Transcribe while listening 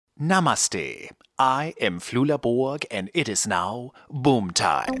Namaste. I am Flula Borg, and it is now Boom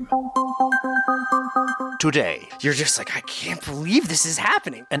Time. Today, You're just like, I can't believe this is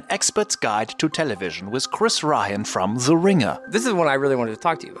happening. an expert's guide to television with Chris Ryan from The Ringer. This is one I really wanted to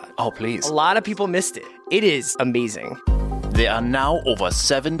talk to you about. Oh, please. A lot of people missed it. It is amazing. There are now over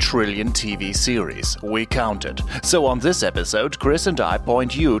 7 trillion TV series. We counted. So on this episode, Chris and I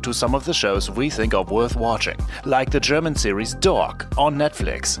point you to some of the shows we think are worth watching, like the German series Dog on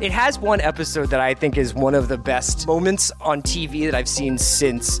Netflix. It has one episode that I think is one of the best moments on TV that I've seen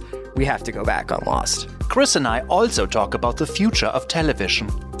since We Have to Go Back on Lost. Chris and I also talk about the future of television.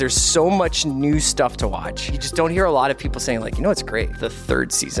 There's so much new stuff to watch. You just don't hear a lot of people saying, like, it's great, the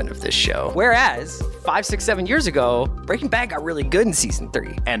 3rd season of this show. Whereas, 5, 6, 7 years ago, Breaking Bad got really good in season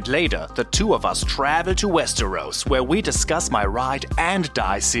 3. And later, the two of us travel to Westeros, where we discuss my ride and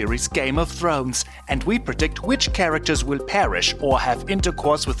die series Game of Thrones, and we predict which characters will perish or have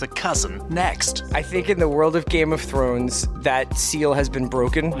intercourse with a cousin next. I think in the world of Game of Thrones, that seal has been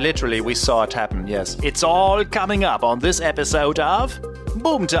broken. Literally, we saw it happen, yes. It's all coming up on this episode of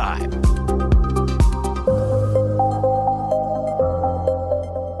Boom Time.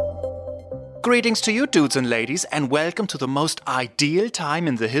 Greetings to you, dudes and ladies, and welcome to the most ideal time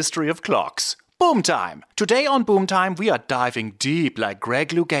in the history of clocks. Boom Time! Today on Boom Time, we are diving deep like Greg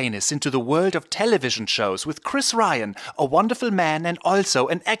Louganis into the world of television shows with Chris Ryan, a wonderful man and also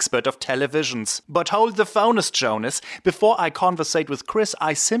an expert of televisions. But hold the phonest, Jonas. Before I conversate with Chris,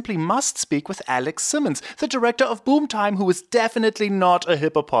 I simply must speak with Alex Simmons, the director of Boom Time, who is definitely not a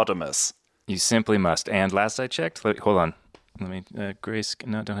hippopotamus. You simply must. And last I checked, hold on. Let me, Grace,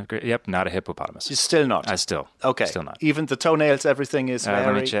 no, don't have Grace. Yep, not a hippopotamus. You're still not? Okay. Still not. Even the toenails, everything is very...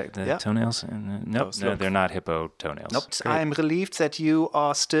 Let me check the toenails. Nope, no, they're not hippo toenails. Nope, Great. I'm relieved that you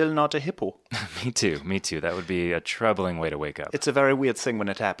are still not a hippo. Me too. That would be a troubling way to wake up. It's a very weird thing when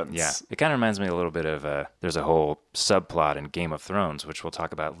it happens. Yeah, it kind of reminds me a little bit of, there's a whole subplot in Game of Thrones, which we'll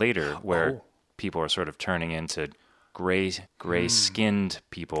talk about later, where people are sort of turning into gray-skinned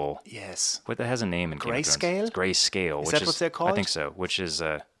people. Yes. What that has a name in Game of Thrones? Grayscale? It's grayscale. Is that what they're called? I think so, which is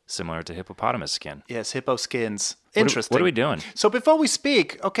similar to hippopotamus skin. Yes, hippo skins. Interesting. What are we doing? So before we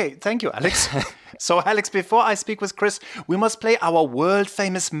speak, okay, thank you, Alex. So, Alex, before I speak with Chris, we must play our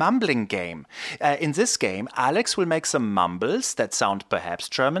world-famous mumbling game. In this game, Alex will make some mumbles that sound perhaps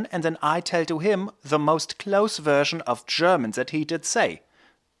German, and then I tell to him the most close version of German that he did say.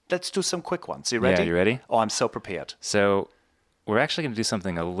 Let's do some quick ones. You ready? Yeah, you ready? Oh, I'm so prepared. So, we're actually going to do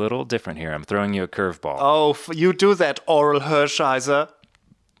something a little different here. I'm throwing you a curveball. Oh, you do that, Oral Hershiser.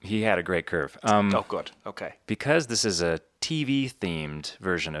 He had a great curve. Oh, good. Okay. Because this is a TV-themed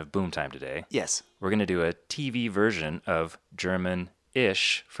version of Boom Time today, Yes. we're going to do a TV version of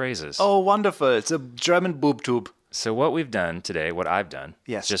German-ish phrases. Oh, wonderful. It's a German boob tube. So what we've done today, what I've done,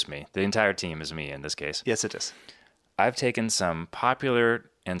 Yes. just me. The entire team is me in this case. Yes, it is. I've taken some popular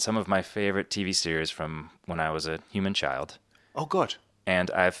and some of my favorite TV series from when I was a human child, Oh, good.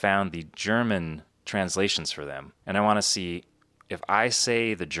 and I've found the German translations for them. And I want to see if I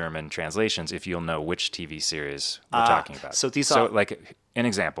say the German translations, if you'll know which TV series we're talking about. so these are- like an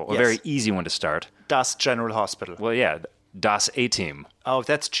example, a Yes. very easy one to start. Das General Hospital. Well, yeah, Das A-Team. Oh,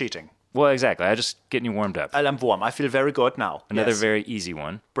 that's cheating. Well, exactly. I'm just getting you warmed up. I'm warm. I feel very good now. Another Yes. very easy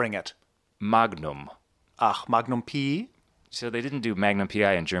one, Bring it. Magnum. Ach, Magnum P. So they didn't do Magnum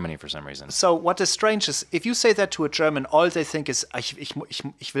PI in Germany for some reason. So what is strange is, if you say that to a German, all they think is,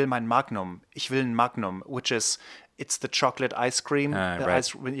 ich will mein Magnum. Ich will ein Magnum, which is, it's the chocolate ice cream. Right.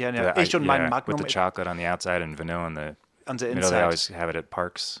 Ich und mein Magnum. With the chocolate on the outside and vanilla on the... On the You know, inside. they always have it at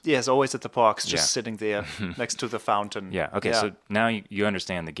parks. Yes, always at the parks, just Yeah. sitting there next to the fountain. Yeah, okay, so now you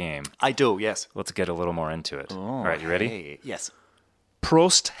understand the game. I do, yes. Let's get a little more into it. All right, you ready? Hey, yes.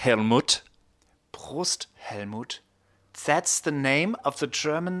 Prost, Helmut. Prost, Helmut. That's the name of the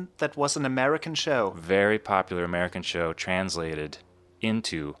German that was an American show. Very popular American show translated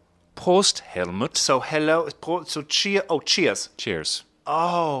into Prost, Helmut. So hello, so cheers. Cheers.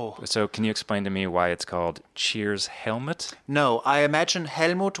 Oh. So can you explain to me why it's called Cheers Helmut? No, I imagine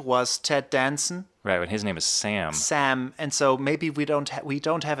Helmut was Ted Danson, Right, and his name is Sam. Sam, and so maybe we don't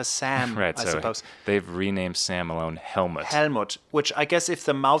have a Sam, Right, I so suppose. they've renamed Sam Malone Helmut. Helmut, which I guess if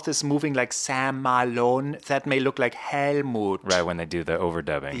the mouth is moving like Sam Malone, that may look like Helmut. Right, when they do the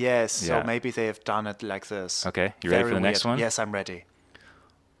overdubbing. Yes, Yeah. so maybe they have done it like this. Okay, you ready for the next one? Yes, I'm ready.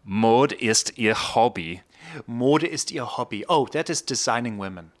 Mode ist ihr Hobby. Mode ist ihr Hobby. Oh, that is designing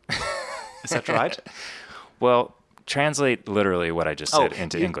women. Is that right? Well, translate literally what I just said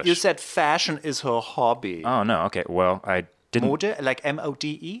into English. You said fashion is her hobby. Oh, no, okay. Well, I didn't... Mode, like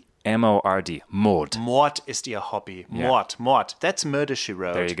M-O-D-E? M-O-R-D. Mord. Mord ist ihr Hobby. Yeah. Mord. That's Murder, She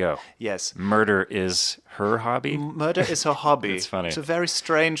Wrote. There you go. Yes. Murder is her hobby? Murder is her hobby. It's funny. It's a very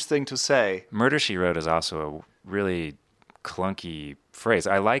strange thing to say. Murder, She Wrote is also a really clunky phrase.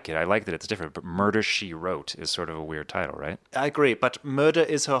 I like it. I like that it's different. But Murder, She Wrote is sort of a weird title, right? I agree, but Murder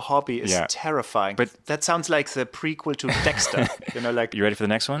is her hobby is terrifying. But that sounds like the prequel to Dexter. Like you ready for the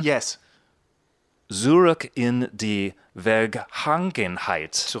next one? Yes. Zurück in die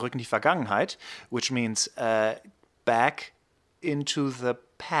Vergangenheit. Zurück in die Vergangenheit, which means back into the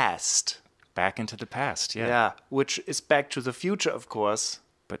past. Back into the past, yeah. Yeah, which is Back to the Future, of course.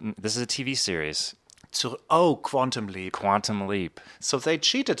 But this is a TV series. Quantum Leap. Quantum Leap. So they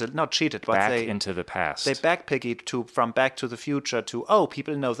not cheated, but Back they into the past. They backpiggied from Back to the Future to,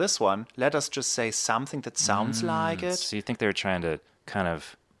 people know this one. Let us just say something that sounds like it. So you think they were trying to kind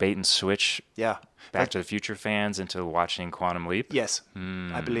of bait and switch Back to the Future fans into watching Quantum Leap? Yes,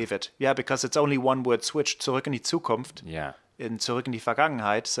 I believe it. Yeah, because it's only one word switch, Zurück in die Zukunft. Yeah. In Zurück in die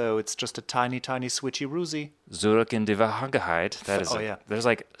Vergangenheit, so it's just a tiny, tiny switchy-roosy. Zurück in die Vergangenheit. That is there's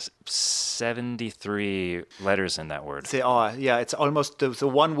like 73 letters in that word. They are, yeah. It's almost, the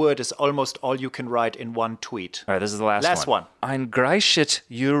one word is almost all you can write in one tweet. All right, this is the last one. Ein griechisches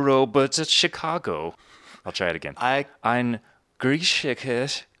Eurobit Chicago. I'll try it again. Ein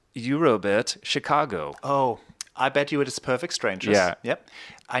griechisches Eurobit Chicago. Oh, I bet you it is Perfect Strangers. Yeah. Yep.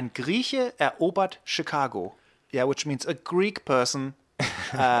 Ein Grieche erobert Chicago. Yeah, which means a Greek person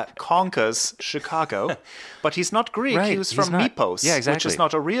conquers Chicago. But he's not Greek. Right, he was from Mypos, yeah, exactly. which is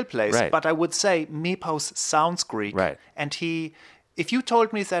not a real place. Right. But I would say Mypos sounds Greek. Right. And if you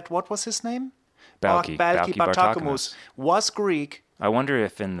told me that, what was his name? Balki Bartakamus was Greek. I wonder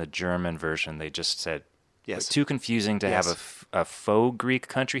if in the German version they just said, yes, too confusing to have a faux Greek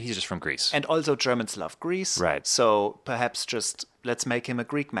country. He's just from Greece. And also Germans love Greece. Right. So perhaps just let's make him a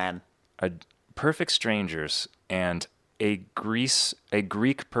Greek man. Perfect Strangers and a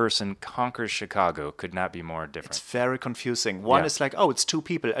Greek person conquers Chicago could not be more different. It's very confusing. One is like, it's two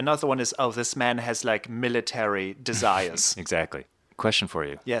people. Another one is, this man has like military desires. Exactly. Question for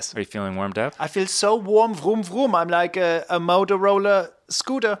you. Yes. Are you feeling warmed up? I feel so warm, vroom, vroom. I'm like a Motorola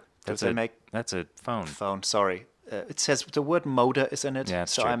scooter. That's a phone. Phone, sorry. It says the word motor is in it,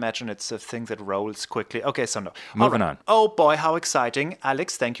 so I imagine it's a thing that rolls quickly. Okay, so no. Moving on. Oh boy, how exciting.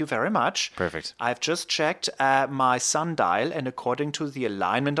 Alex, thank you very much. Perfect. I've just checked my sundial, and according to the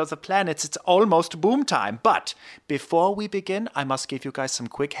alignment of the planets, it's almost boom time. But before we begin, I must give you guys some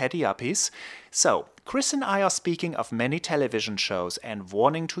quick heady-uppies. So, Chris and I are speaking of many television shows, and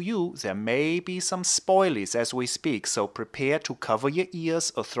warning to you, there may be some spoilies as we speak, so prepare to cover your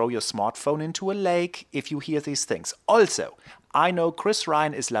ears or throw your smartphone into a lake if you hear these things. Also, I know Chris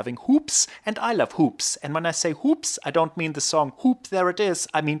Ryan is loving hoops, and I love hoops. And when I say hoops, I don't mean the song Hoop, There It Is,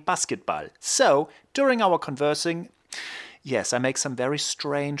 I mean basketball. So, during our conversing, yes, I make some very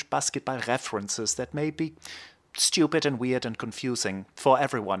strange basketball references that may be stupid and weird and confusing for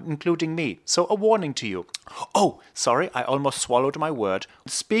everyone, including me. So a warning to you. Oh, sorry, I almost swallowed my word.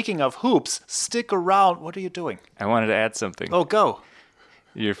 Speaking of hoops, stick around. What are you doing? I wanted to add something. Oh, go.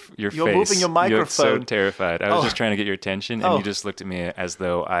 Your face. You're moving your microphone. You look so terrified. I was just trying to get your attention, and you just looked at me as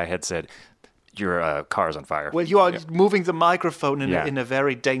though I had said, your car's on fire. Well, you are moving the microphone in a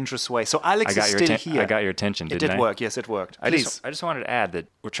very dangerous way. So Alex is still here. I got your attention, didn't I? It did work. Yes, it worked. I just wanted to add that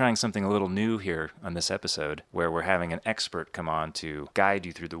we're trying something a little new here on this episode, where we're having an expert come on to guide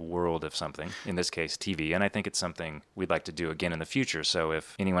you through the world of something, in this case, TV. And I think it's something we'd like to do again in the future. So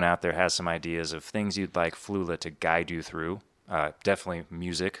if anyone out there has some ideas of things you'd like Flula to guide you through, definitely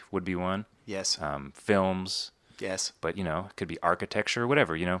music would be one. Yes. Films. Yes. But, it could be architecture,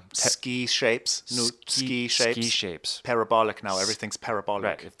 whatever, ski shapes. Ski shapes. Ski shapes. Parabolic now. Everything's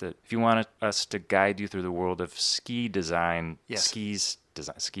parabolic. Right. If you want us to guide you through the world of ski design, yes. skis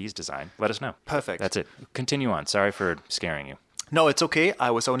design, let us know. Perfect. That's it. Continue on. Sorry for scaring you. No, it's okay.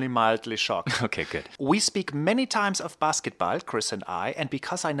 I was only mildly shocked. Okay, good. We speak many times of basketball, Chris and I, and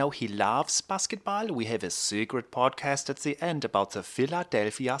because I know he loves basketball, we have a secret podcast at the end about the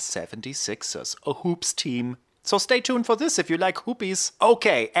Philadelphia 76ers, a hoops team. So stay tuned for this if you like hoopies.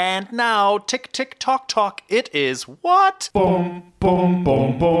 Okay, and now, tick, tick, talk, talk. It is what? Boom, boom,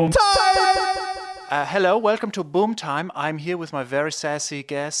 boom, boom. Time! Hello, welcome to Boom Time. I'm here with my very sassy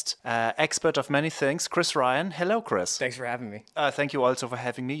guest, expert of many things, Chris Ryan. Hello, Chris. Thanks for having me. Thank you also for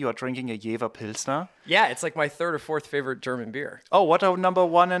having me. You are drinking a Jever Pilsner. Yeah, it's like my third or fourth favorite German beer. Oh, what are number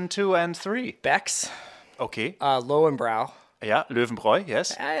 1 and 2 and 3? Beck's. Okay. Lowenbrau. Yeah, Löwenbräu,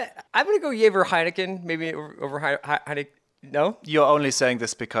 yes. I'm going to go Jever Heineken, maybe over Heineken. No? You're only saying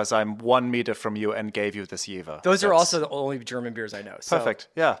this because I'm 1 meter from you and gave you this Jever. Those are also the only German beers I know. So. Perfect.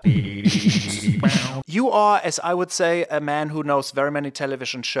 Yeah. You are, as I would say, a man who knows very many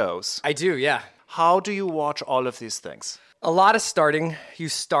television shows. I do, yeah. How do you watch all of these things? A lot of starting. You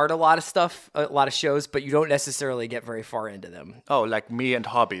start a lot of stuff, a lot of shows, but you don't necessarily get very far into them. Oh, like me and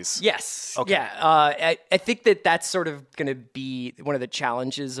hobbies. Yes. Okay. Yeah. I think that's sort of going to be one of the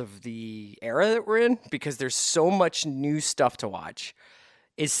challenges of the era that we're in, because there's so much new stuff to watch.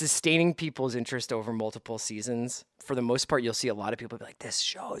 Is sustaining people's interest over multiple seasons. For the most part, you'll see a lot of people be like, this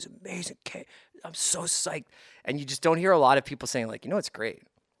show is amazing. I'm so psyched. And you just don't hear a lot of people saying like, it's great.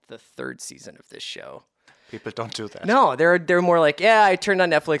 The third season of this show. People don't do that. No, they're more like, yeah, I turned on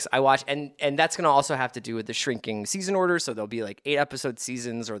Netflix, I watched, and that's going to also have to do with the shrinking season order. So there'll be like 8-episode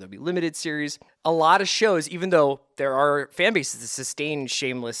seasons, or there'll be limited series. A lot of shows, even though there are fan bases that sustain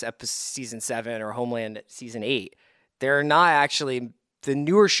Shameless season 7 or Homeland season 8, they're not actually, the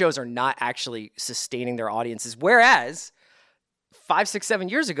newer shows are not actually sustaining their audiences. Whereas 5, 6, 7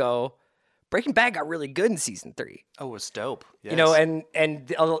 years ago, Breaking Bad got really good in season 3. Oh, it was dope. Yes.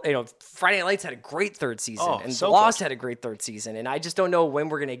 And Friday Night Lights had a great third season, and so Lost good. had a great third season, and I just don't know when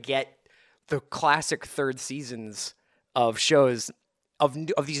we're gonna get the classic third seasons of shows of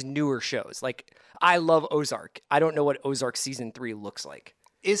these newer shows. Like, I love Ozark. I don't know what Ozark season 3 looks like.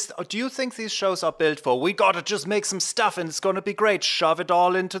 Do you think these shows are built for, we gotta just make some stuff and it's gonna be great, shove it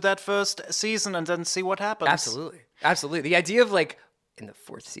all into that first season and then see what happens? Absolutely. The idea of like, in the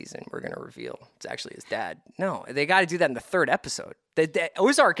 4th season, we're going to reveal it's actually his dad. No, they got to do that in the 3rd episode. The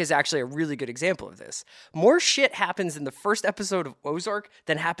Ozark is actually a really good example of this. More shit happens in the first episode of Ozark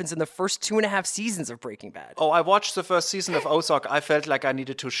than happens in the first 2.5 seasons of Breaking Bad. Oh, I watched the first season of Ozark. I felt like I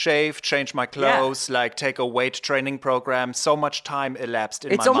needed to shave, change my clothes, like take a weight training program. So much time elapsed in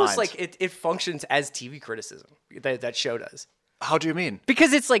my mind. It's almost like it functions as TV criticism, that show does. How do you mean?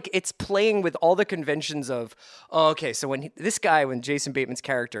 Because it's like, it's playing with all the conventions of, so when Jason Bateman's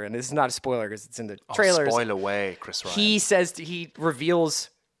character, and this is not a spoiler because it's in the trailers. Spoil away, Chris Ryan. He reveals,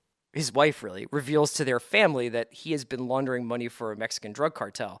 his wife really, reveals to their family that he has been laundering money for a Mexican drug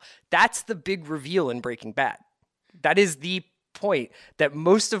cartel. That's the big reveal in Breaking Bad. That is the point that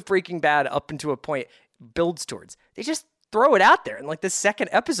most of Breaking Bad up into a point builds towards. They just throw it out there in like the 2nd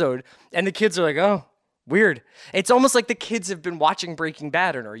episode, and the kids are like, oh, weird. It's almost like the kids have been watching Breaking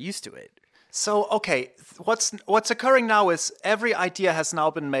Bad and are used to it. So, okay, what's occurring now is every idea has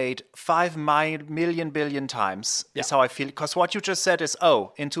now been made 5 million billion times, is how I feel. Because what you just said is,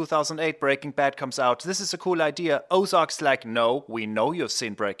 in 2008, Breaking Bad comes out. This is a cool idea. Ozark's like, no, we know you've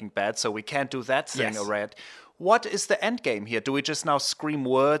seen Breaking Bad, so we can't do that thing already. What is the end game here? Do we just now scream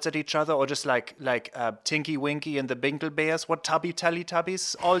words at each other, or just like Tinky Winky and the Binkle Bears? What Tubby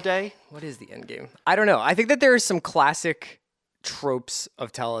Teletubbies all day? What is the end game? I don't know. I think that there are some classic tropes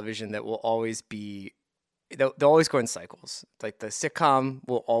of television that will always be, they'll always go in cycles. Like the sitcom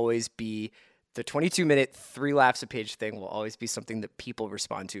will always be, the 22-minute 3 laughs a page thing will always be something that people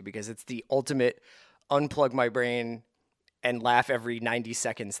respond to, because it's the ultimate unplug my brain and laugh every 90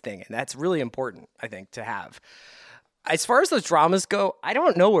 seconds thing. And that's really important, I think, to have. As far as those dramas go, I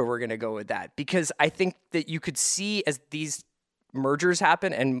don't know where we're going to go with that, because I think that you could see as these mergers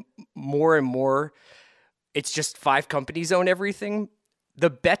happen and more, it's just 5 companies own everything.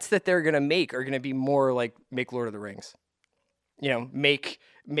 The bets that they're going to make are going to be more like make Lord of the Rings, make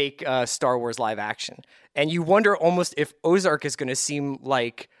Star Wars live action. And you wonder almost if Ozark is going to seem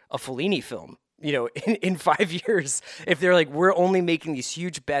like a Fellini film. In 5 years, if they're like, we're only making these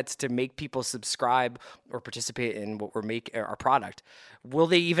huge bets to make people subscribe or participate in what we're making, our product, will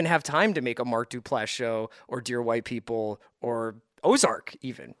they even have time to make a Mark Duplass show or Dear White People or Ozark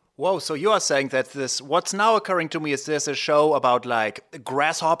even? Whoa, so you are saying that what's now occurring to me is there's a show about like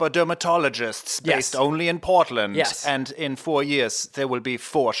grasshopper dermatologists based only in Portland. Yes. And in 4 years, there will be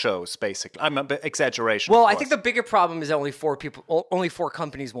 4 shows, basically. I'm a bit exaggeration. Well, I think the bigger problem is that only 4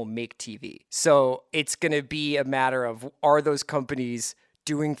 companies will make TV. So it's going to be a matter of, are those companies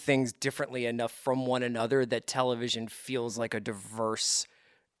doing things differently enough from one another that television feels like a diverse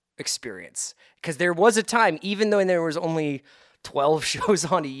experience? Because there was a time, even though there was only 12 shows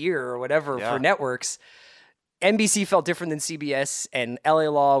on a year or whatever for networks, NBC felt different than CBS, and LA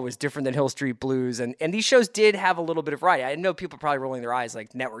Law was different than Hill Street Blues. And these shows did have a little bit of variety. I know people probably rolling their eyes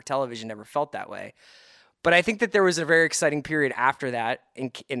like network television never felt that way. But I think that there was a very exciting period after that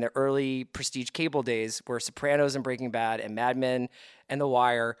in the early prestige cable days where Sopranos and Breaking Bad and Mad Men and The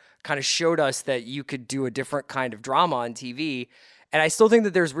Wire kind of showed us that you could do a different kind of drama on TV. And I still think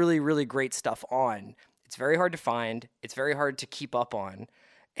that there's really, really great stuff on. It's very hard to find. It's very hard to keep up on.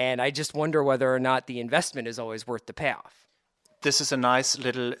 And I just wonder whether or not the investment is always worth the payoff. This is a nice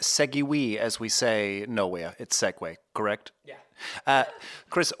little segue, as we say nowhere. It's segue, correct? Yeah.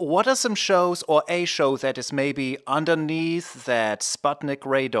 Chris, what are some shows or a show that is maybe underneath that Sputnik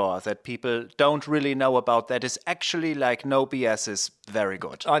radar that people don't really know about that is actually like no BS is very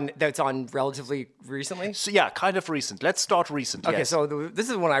good? That's on relatively recently? So yeah, kind of recent. Let's start recent. Okay, yes. so this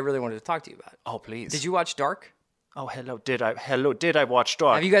is the one I really wanted to talk to you about. Oh, please. Did you watch Dark? Oh, hello. Did I watch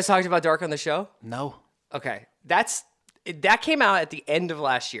Dark? Have you guys talked about Dark on the show? No. Okay. That came out at the end of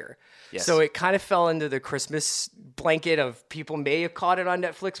last year. Yes. So it kind of fell into the Christmas blanket of people may have caught it on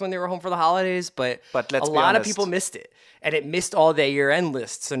Netflix when they were home for the holidays, but let's a be lot of honest. people missed it. And it missed all their year-end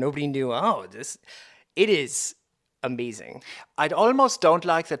lists, so nobody knew, it is amazing. I almost don't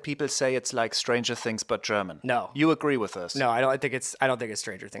like that people say it's like Stranger Things but German. No. You agree with this? No, I don't think it's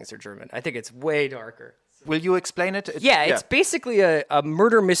Stranger Things or German. I think it's way darker. Will you explain it? Yeah, it's basically a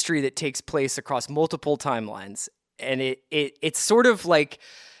murder mystery that takes place across multiple timelines. And it's sort of like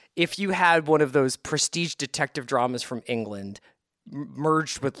if you had one of those prestige detective dramas from England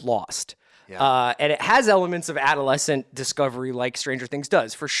merged with Lost. Yeah. And it has elements of adolescent discovery like Stranger Things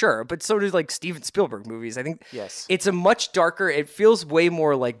does, for sure. But so do like Steven Spielberg movies. I think Yes. it's a much darker, it feels way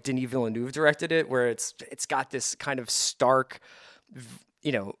more like Denis Villeneuve directed it, where it's got this kind of stark,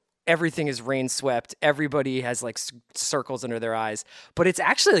 everything is rain swept. Everybody has like circles under their eyes, but it's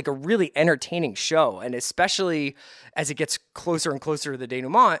actually like a really entertaining show. And especially as it gets closer and closer to the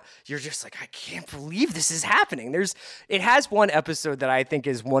denouement, you're just like, I can't believe this is happening. It has one episode that I think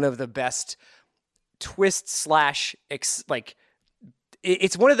is one of the best twists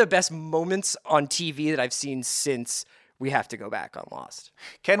it's one of the best moments on TV that I've seen since we have to go back on Lost.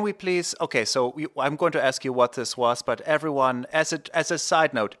 Can we please? Okay, so I'm going to ask you what this was, but everyone, as a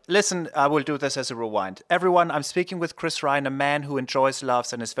side note, listen. I will do this as a rewind. Everyone, I'm speaking with Chris Ryan, a man who enjoys,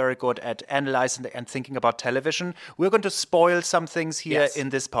 loves, and is very good at analyzing and thinking about television. We're going to spoil some things here Yes. in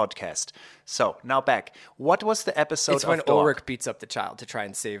this podcast. So now back. What was the episode It's when of Dark? Ulrich beats up the child to try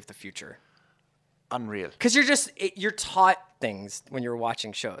and save the future. Unreal. Because you're taught things when you're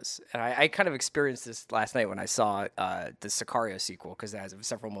watching shows. And I kind of experienced this last night when I saw the Sicario sequel, because it has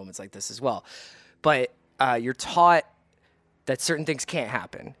several moments like this as well. But you're taught that certain things can't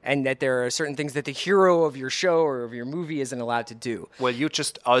happen, and that there are certain things that the hero of your show or of your movie isn't allowed to do. Well, you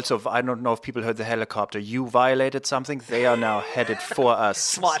just also, I don't know if people heard the helicopter. You violated something. They are now headed for us.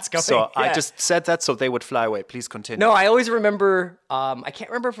 SWAT's coming. So I Yeah. just said that so they would fly away. Please continue. No, I always remember, I can't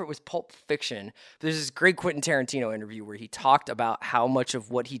remember if it was Pulp Fiction, but there's this great Quentin Tarantino interview where he talked about how much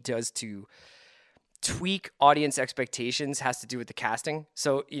of what he does to tweak audience expectations has to do with the casting.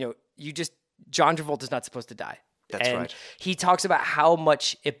 So, John Travolta's not supposed to die. That's and right. He talks about how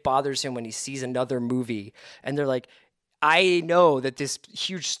much it bothers him when he sees another movie and they're like, I know that this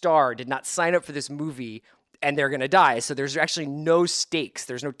huge star did not sign up for this movie and they're going to die. So there's actually no stakes.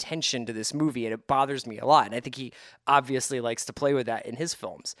 There's no tension to this movie, and it bothers me a lot. And I think he obviously likes to play with that in his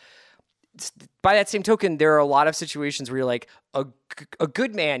films. By that same token, there are a lot of situations where you're like, a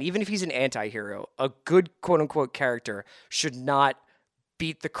good man, even if he's an anti-hero, a good quote-unquote character should not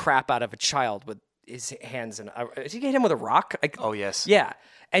beat the crap out of a child with his hands. And did he hit him with a rock? Oh, yes. Yeah.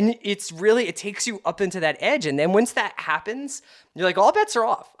 And it takes you up into that edge. And then once that happens, you're like, all bets are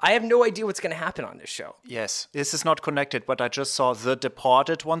off. I have no idea what's going to happen on this show. Yes, this is not connected, but I just saw The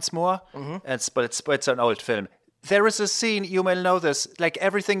Departed once more. Mm-hmm. It's an old film. There is a scene, you may know this, like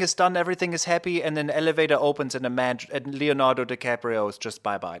everything is done, everything is happy, and an elevator opens and Leonardo DiCaprio is just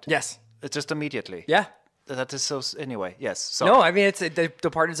bye-bye. Yes. It's just immediately. Yeah. That is so, anyway, yes. So No, I mean, The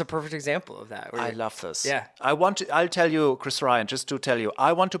Departed is a perfect example of that. I love this. Yeah. I'll tell you, Chris Ryan, just to tell you,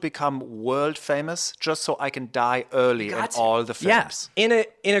 I want to become world famous just so I can die early in all the films. Yeah,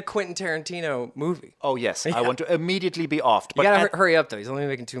 in a Quentin Tarantino movie. Oh, yes. I want to immediately be offed. You gotta hurry up, though. He's only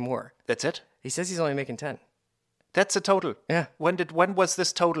making 2 more. That's it? He says he's only making 10. That's a total? Yeah. When was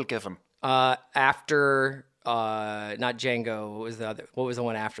this total given? After... not Django. What was the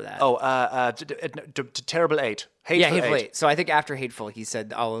one after that? Oh, Terrible 8. Hateful Eight. So I think after Hateful, he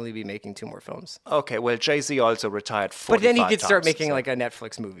said, I'll only be making 2 more films. Okay, well, Jay-Z also retired 45 But then he could start times, making so- like a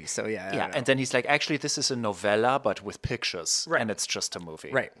Netflix movie. So yeah. I don't know. And then he's like, actually, this is a novella, but with pictures. Right. And it's just a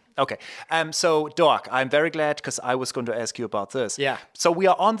movie. Right. Okay. So, Doc, I'm very glad because I was going to ask you about this. Yeah. So we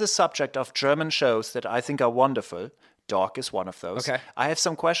are on the subject of German shows that I think are wonderful. Doc is one of those. Okay. I have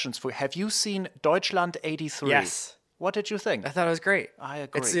some questions for you. Have you seen Deutschland 83? Yes. What did you think? I thought it was great. I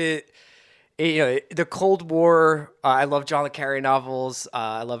agree. It's the Cold War. I love John le Carré novels.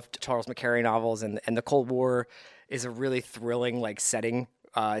 I love Charles McCarry novels, and the Cold War is a really thrilling like setting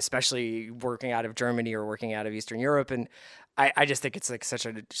especially working out of Germany or working out of Eastern Europe. And I just think it's like such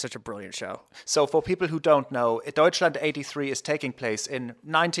a brilliant show. So for people who don't know, Deutschland 83 is taking place in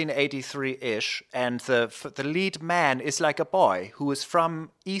 1983-ish, and the lead man is like a boy who is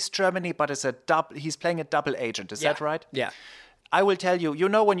from East Germany, but he's playing a double agent. Is that right? Yeah. I will tell you,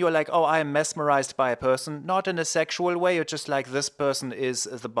 when you're like, oh, I am mesmerized by a person, not in a sexual way, you're just like, this person is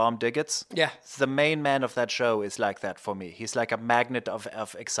the bomb diggets. Yeah. The main man of that show is like that for me. He's like a magnet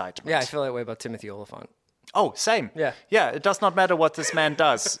of excitement. Yeah, I feel that way about Timothy Oliphant. Oh, same. Yeah. Yeah, it does not matter what this man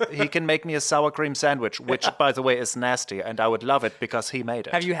does. He can make me a sour cream sandwich, which, by the way, is nasty, and I would love it because he made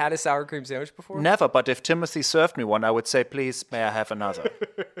it. Have you had a sour cream sandwich before? Never, but if Timothy served me one, I would say, please, may I have another?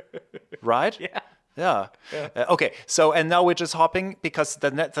 Right? Yeah. Yeah. Okay. So, and now we're just hopping because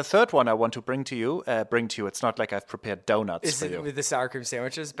the third one I want to bring to you. It's not like I've prepared donuts Is for it you. with the sour cream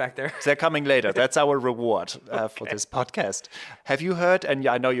sandwiches back there? They're coming later. That's our reward for this podcast. Have you heard? And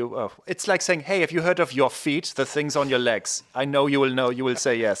I know you. It's like saying, "Hey, have you heard of your feet? The things on your legs." I know you will know. You will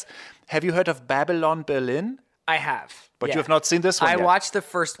say yes. Have you heard of Babylon Berlin? I have. But yeah. you have not seen this one I yet. watched the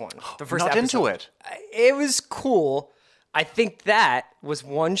first one. The first Not episode. into it. It was cool. I think that was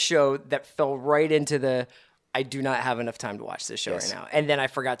one show that fell right into the I do not have enough time to watch this show right now. And then I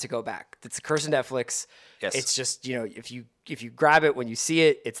forgot to go back. It's a curse of Netflix. Yes. It's just, if you grab it when you see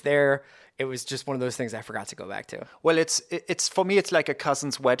it, it's there. It was just one of those things I forgot to go back to. Well, it's for me, it's like a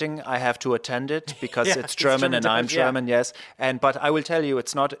cousin's wedding. I have to attend it because Yeah, it's German and I'm German, yes. But I will tell you,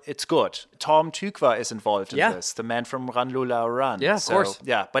 it's good. Tom Tykwer is involved in this, the man from Run Lula Run. Yeah, of course.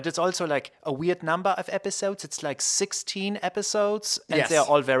 Yeah, but it's also like a weird number of episodes. It's like 16 episodes, and Yes. they're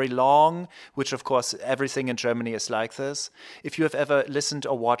all very long, which of course everything in Germany is like this. If you have ever listened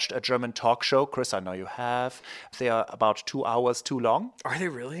or watched a German talk show, Chris, I know you have, they are about 2 hours too long. Are they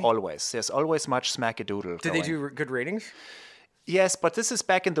really? Always. There's always much smackadoodle. Did they do good ratings? Yes, but this is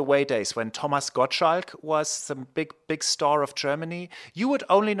back in the way days when Thomas Gottschalk was the big star of Germany. You would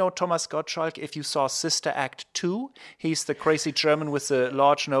only know Thomas Gottschalk if you saw Sister Act 2. He's the crazy German with the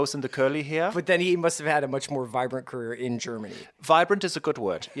large nose and the curly hair. But then he must have had a much more vibrant career in Germany. Vibrant is a good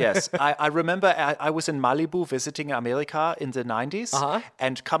word, yes. I remember I was in Malibu visiting America in the 90s,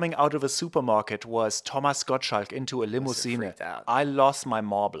 and coming out of a supermarket was Thomas Gottschalk into a limousine. freaked out. I lost my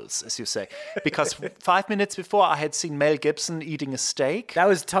marbles, as you say, because 5 minutes before I had seen Mel Gibson eating a steak. That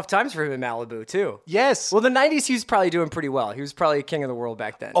was tough times for him in Malibu, too. Yes. Well, the 90s, he was probably doing pretty well. He was probably king of the world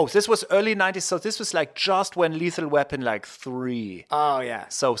back then. Oh, this was early 90s, so this was like just when Lethal Weapon 3. Oh, yeah.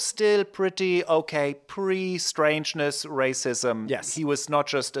 So still pretty okay, pre-strangeness, racism. Yes. He was not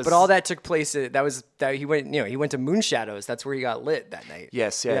just as... But all that took place, he went to Moonshadows. That's where he got lit that night.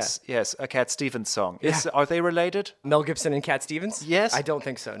 Yes, a Cat Stevens song. Yeah. Are they related? Mel Gibson and Cat Stevens? Yes. I don't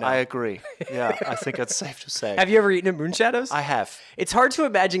think so, no. I agree. Yeah, I think that's safe to say. Have you ever eaten at Moonshadows? I have. It's hard to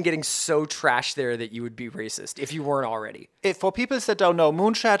imagine getting so trashed there that you would be racist if you weren't already. For people that don't know,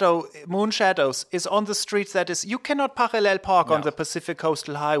 Moonshadows is on the street that is... You cannot parallel park on the Pacific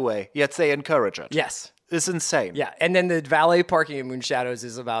Coastal Highway, yet they encourage it. Yes. It's insane. Yeah, and then the valet parking at Moonshadows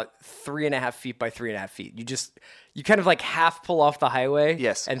is about 3.5 feet by 3.5 feet. You kind of like half pull off the highway,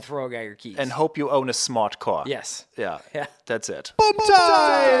 Yes. and throw a guy your keys. And hope you own a smart car. yes, Yeah, Yeah. that's it. Boom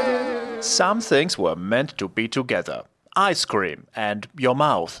time! Some things were meant to be together. Ice cream and your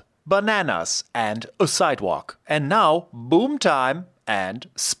mouth. Bananas and a sidewalk. And now, Boom Time and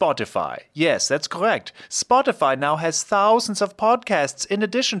Spotify. Yes, that's correct. Spotify now has thousands of podcasts in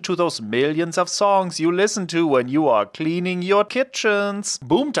addition to those millions of songs you listen to when you are cleaning your kitchens.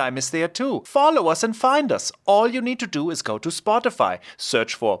 Boom Time is there too. Follow us and find us. All you need to do is go to Spotify,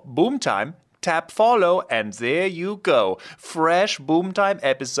 search for Boom Time, tap follow, and there you go. Fresh Boom Time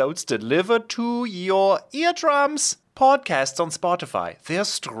episodes delivered to your eardrums. Podcasts on Spotify. They're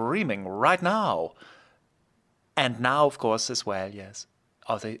streaming right now. And now, of course, as well, yes.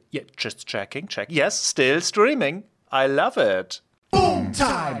 Are they? Yeah, just checking. Yes, still streaming. I love it. Boom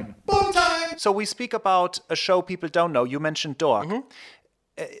time! Boom time! So we speak about a show people don't know. You mentioned Dork.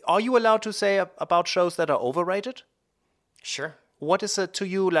 Are you allowed to say about shows that are overrated? sure. What is it to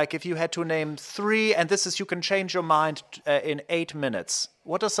you, like if you had to name 3, and this is, you can change your mind in 8 minutes.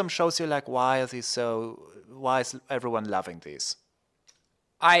 What are some shows you're like, why is everyone loving these?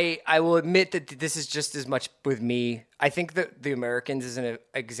 I will admit that this is just as much with me. I think that The Americans is an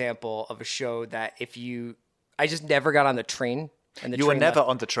example of a show that I just never got on the train. And You were never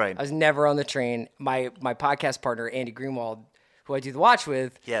on the train. I was never on the train. My podcast partner, Andy Greenwald, who I do the watch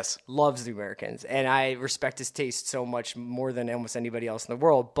with, Yes. loves The Americans. And I respect his taste so much more than almost anybody else in the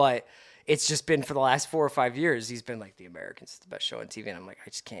world. But it's just been for the last 4 or 5 years, he's been like, The Americans is the best show on TV. And I'm like,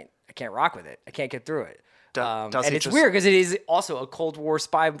 I can't rock with it. I can't get through it. And it's weird because it is also a Cold War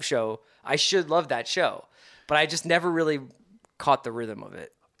spy show. I should love that show, but I just never really caught the rhythm of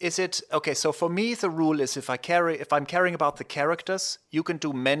it. Is it okay? So for me, the rule is if I'm caring about the characters, you can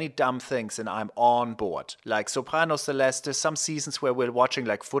do many dumb things, and I'm on board. Like Sopranos, Celeste. There's some seasons where we're watching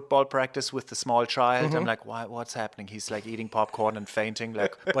like football practice with the small child. I'm like, what's happening? He's like eating popcorn and fainting.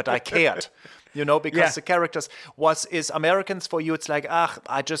 Like, but I cared, because the characters is Americans for you. It's like,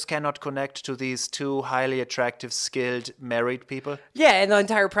 I just cannot connect to these two highly attractive, skilled, married people. Yeah, and the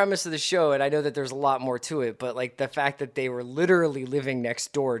entire premise of the show, and I know that there's a lot more to it, but like the fact that they were literally living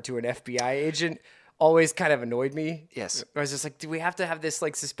next door to an FBI agent always kind of annoyed me. Yes. I was just like, do we have to have this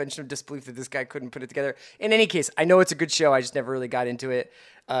like suspension of disbelief that this guy couldn't put it together? In any case, I know it's a good show. I just never really got into it.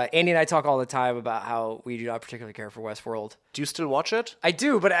 Andy and I talk all the time about how we do not particularly care for Westworld. Do you still watch it? I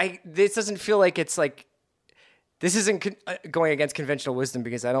do, but this doesn't feel like it's like, this isn't going against conventional wisdom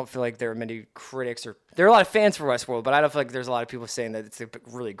because I don't feel like there are many critics there are a lot of fans for Westworld, but I don't feel like there's a lot of people saying that it's a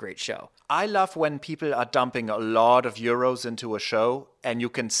really great show. I love when people are dumping a lot of euros into a show and you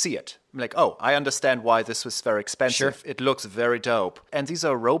can see it. I'm like, oh, I understand why this was very expensive. Sure. It looks very dope. And these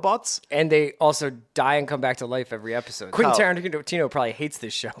are robots. And they also die and come back to life every episode. Quentin Tarantino probably hates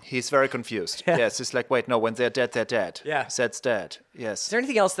this show. He's very confused. Yes, it's like, wait, no, when they're dead, they're dead. Yeah. Zed's dead. Yes. Is there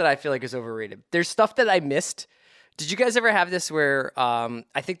anything else that I feel like is overrated? There's stuff that I missed. Did you guys ever have this where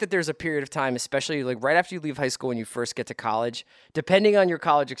I think that there's a period of time, especially like right after you leave high school and you first get to college, depending on your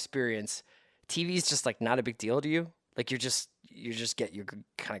college experience, TV is just like not a big deal to you. Like you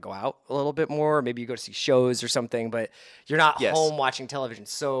kind of go out a little bit more, or maybe you go to see shows or something, but you're not home watching television.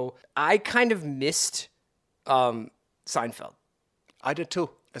 So I kind of missed Seinfeld. I did too.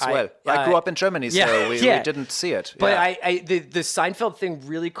 As well. I grew up in Germany, so we didn't see it. But the Seinfeld thing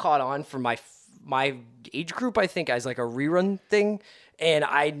really caught on for my age group, I think, as like a rerun thing. And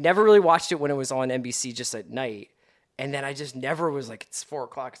I never really watched it when it was on NBC just at night. And then I just never was like, it's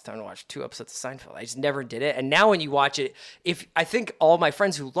 4:00, it's time to watch 2 episodes of Seinfeld. I just never did it. And now when you watch it, I think all my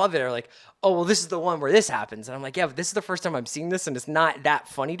friends who love it are like, oh, well, this is the one where this happens. And I'm like, yeah, but this is the first time I'm seeing this, and it's not that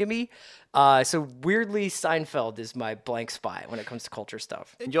funny to me. So weirdly, Seinfeld is my blank spot when it comes to culture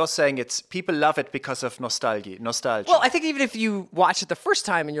stuff. And you're saying people love it because of nostalgia. Well, I think even if you watch it the first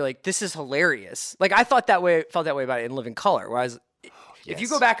time and you're like, this is hilarious. Like I felt that way about it in Living Color. Whereas if you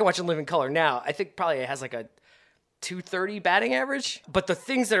go back and watch In Living Color now, I think probably it has like a 230 batting average, but the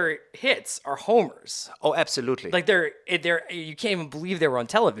things that are hits are homers. Oh, absolutely. Like they're you can't even believe they were on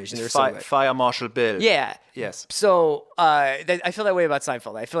television. They're so good. Fire Marshal Bill. Yeah. Yes. So I feel that way about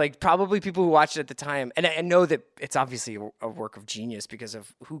Seinfeld. I feel like probably people who watched it at the time, and I know that it's obviously a work of genius because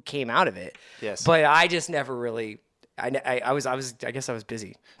of who came out of it. Yes. But I just never really. I guess I was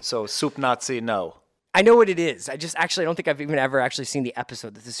busy. So Soup Nazi, no. I know what it is. I don't think I've even ever actually seen the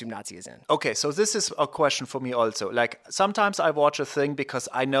episode that the Soup Nazi is in. Okay, so this is a question for me also. Like, sometimes I watch a thing because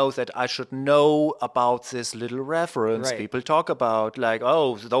I know that I should know about this little reference people talk about. Like,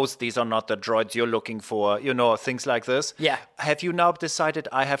 oh, these are not the droids you're looking for, things like this. Yeah. Have you now decided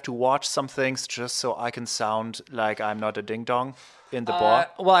I have to watch some things just so I can sound like I'm not a ding-dong in the bar?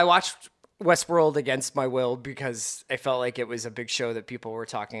 Well, I watched Westworld against my will because I felt like it was a big show that people were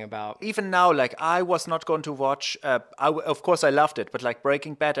talking about. Even now, like, I was not going to watch, of course I loved it, but like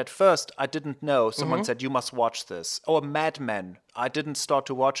Breaking Bad at first, I didn't know. Someone said, you must watch this. Or Mad Men. I didn't start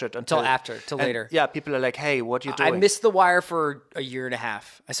to watch it until later. Yeah, people are like, hey, what are you doing? I missed The Wire for a year and a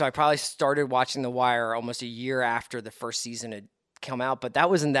half. So I probably started watching The Wire almost a year after the first season had come out, but that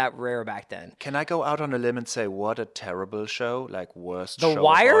wasn't that rare back then. Can I go out on a limb and say what a terrible show? Like, worst The show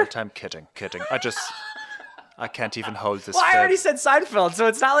Wire? of all time. Kidding. I can't even hold this. Well, I already said Seinfeld, so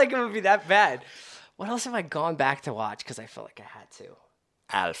it's not like it would be that bad. What else have I gone back to watch because I felt like I had to?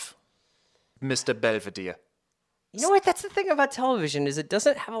 Alf. Mr. Belvedere. You know what? That's the thing about television is it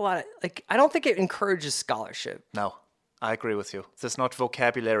doesn't have a lot of, like, I don't think it encourages scholarship. No, I agree with you. There's not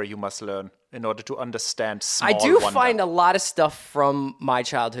vocabulary you must learn in order to understand small I do wonder. find a lot of stuff from my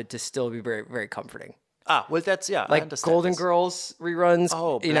childhood to still be very, very comforting. Well, that's, I like understand Golden this. Girls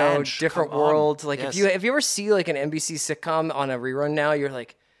reruns, Blanche, Different World. Like if you ever see like an NBC sitcom on a rerun now, you're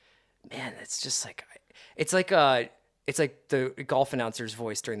like, man, it's just like, it's like the golf announcer's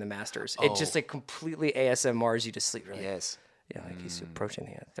voice during the Masters. It just like completely ASMRs you to sleep. You're like, yes. Yeah, like he's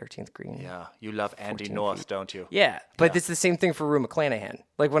approaching the 13th green. Yeah, you love Andy North, don't you? Yeah, but it's the same thing for Rue McClanahan.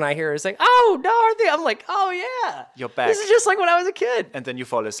 Like when I hear it's like, oh, Dorothy, I'm like, oh yeah, you're back. This is just like when I was a kid. And then you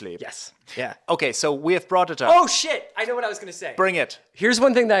fall asleep. Yes. Yeah. Okay, so we have brought it up. Oh shit! I know what I was gonna say. Bring it. Here's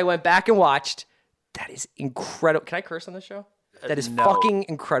one thing that I went back and watched. That is incredible. Can I curse on this show? That is fucking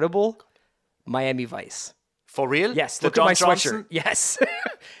incredible. Miami Vice. For real? Yes. The Look John at my Johnson? sweatshirt. Yes.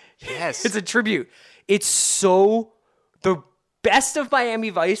 Yes. It's a tribute. It's so the best of Miami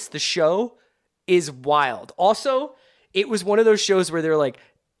Vice, the show, is wild. Also, it was one of those shows where they're like,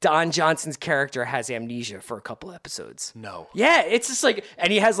 Don Johnson's character has amnesia for a couple episodes. No. Yeah, it's just like,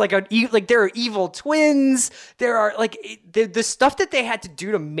 and he has like there are evil twins. There are like the stuff that they had to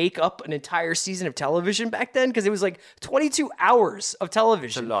do to make up an entire season of television back then, because it was like 22 hours of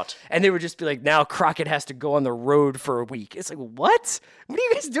television. It's a lot. And they would just be like, now Crockett has to go on the road for a week. It's like, what? What are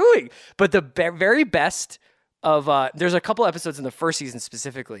you guys doing? But the very best of, there's a couple episodes in the first season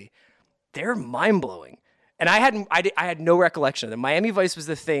specifically. They're mind-blowing. And I had no recollection of them. Miami Vice was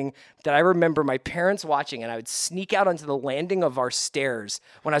the thing that I remember my parents watching, and I would sneak out onto the landing of our stairs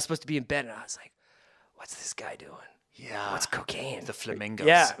when I was supposed to be in bed, and I was like, what's this guy doing? Yeah. What's cocaine? The flamingos.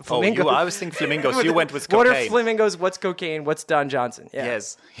 Yeah. Flamingo. I was thinking flamingos. You went with cocaine. What are flamingos? What's cocaine? What's Don Johnson? Yeah.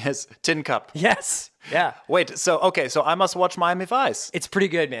 Yes. Tin Cup. Yes. Yeah. Wait, so I must watch Miami Vice. It's pretty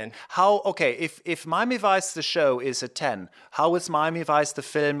good, man. If Miami Vice the show is a 10, how is Miami Vice the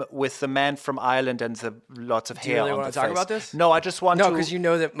film with the man from Ireland and the lots of hair really on the want face? to talk about this? No, I just want to. No, because you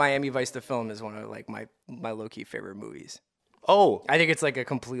know that Miami Vice the film is one of like my low-key favorite movies. Oh, I think it's like a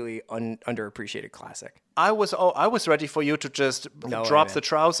completely underappreciated classic. I was ready for you to just drop the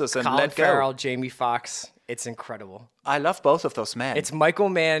trousers and Colin let go. Farrell, Jamie Foxx. It's incredible. I love both of those men. It's Michael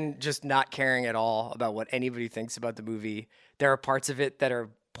Mann just not caring at all about what anybody thinks about the movie. There are parts of it that are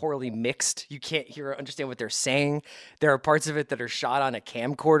poorly mixed. You can't hear or understand what they're saying. There are parts of it that are shot on a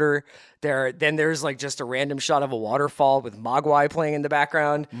camcorder. Then there's like just a random shot of a waterfall with Mogwai playing in the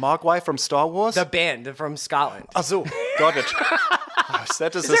background. Mogwai from Star Wars? The band from Scotland. Oh, so got it.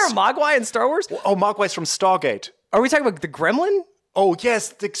 Is there a Mogwai in Star Wars? Oh, Mogwai's from Stargate. Are we talking about the Gremlin? Oh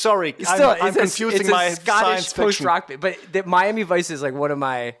yes, sorry, I'm confusing my Scottish science fiction. post-rock, but the Miami Vice is like one of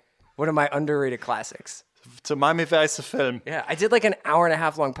my underrated classics. To Miami Vice, the film. Yeah, I did like an hour and a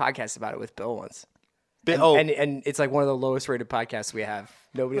half long podcast about it with Bill once. And it's like one of the lowest rated podcasts we have.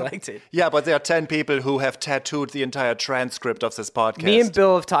 Nobody liked it. Yeah, but there are 10 people who have tattooed the entire transcript of this podcast. Me and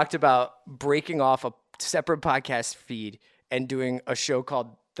Bill have talked about breaking off a separate podcast feed and doing a show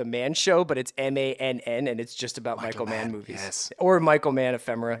called The Man Show, but it's MANN, and it's just about Michael Mann movies. Yes. Or Michael Mann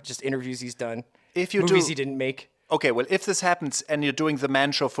ephemera, just interviews he's done. If you movies he didn't make. Okay, well, if this happens and you're doing The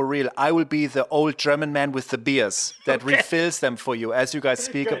Man Show for real, I will be the old German man with the beers that refills them for you as you guys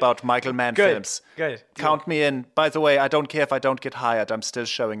speak about Michael Mann films. Good. Count me in. By the way, I don't care if I don't get hired. I'm still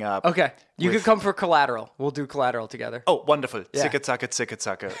showing up. Okay. You could come for Collateral. We'll do Collateral together. Oh, wonderful. Yeah.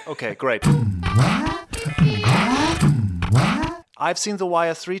 Zicke-zacke. Okay, great. I've seen The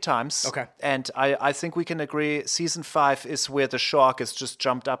Wire 3 times. Okay. And I think we can agree season 5 is where the shark is just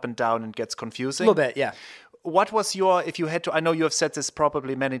jumped up and down and gets confusing. A little bit, yeah. What was if you had to, I know you have said this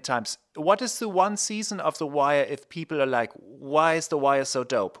probably many times, what is the one season of The Wire if people are like, why is The Wire so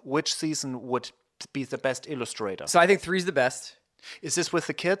dope? Which season would be the best illustrator? So I think 3's the best. Is this with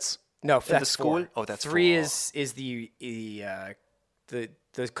the kids? No, in the school? 4. Oh, that's 3 4. is the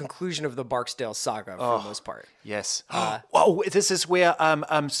conclusion of the Barksdale saga for the most part. Yes. Oh, this is where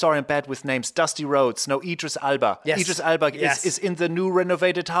I'm sorry, I'm bad with names. Dusty Rhodes. No, Idris Elba. Yes. Idris Elba is in the new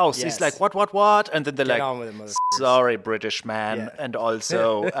renovated house. Yes. He's like, what? And then they're Get like, on with it, motherfuckers. sorry, British man. Yeah. And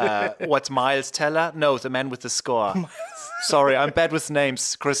also, what's Miles Teller? No, the man with the score. Sorry, I'm bad with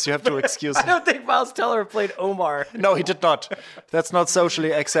names. Chris, you have to excuse me. I don't think Miles Teller played Omar. No, he did not. That's not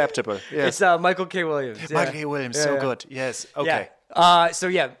socially acceptable. Yes. It's Michael K. Williams. Yeah. Michael K. Williams, Yeah, so yeah. good. Yes, okay.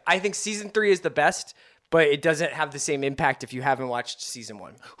 Yeah. I think season 3 is the best, but it doesn't have the same impact if you haven't watched season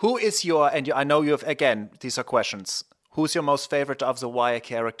 1. Who is I know you have, again, these are questions. Who's your most favorite of the Wire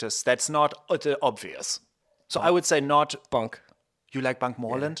characters? That's not obvious. So I would say not. Bunk. You like Bunk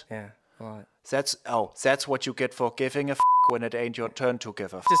Moreland? Yeah. A lot. That's what you get for giving a when it ain't your turn to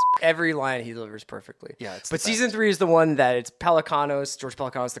give a Just every line he delivers perfectly. Yeah, it's but the season 3 is the one that it's George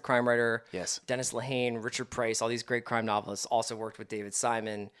Pelecanos, the crime writer. Yes. Dennis Lehane, Richard Price, all these great crime novelists also worked with David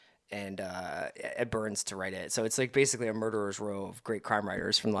Simon and Ed Burns to write it. So it's like basically a murderer's row of great crime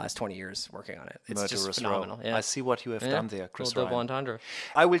writers from the last 20 years working on it. It's just phenomenal. Row. Yeah. I see what you have done there, Chris Little double Ryan. entendre.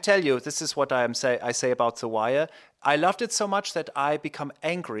 I will tell you, this is what I say about The Wire. I loved it so much that I become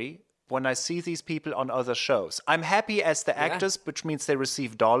angry when I see these people on other shows. I'm happy as the actors, which means they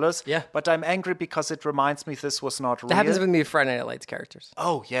receive dollars. Yeah. But I'm angry because it reminds me this was not real. That happens with me with Friday Night Lights characters.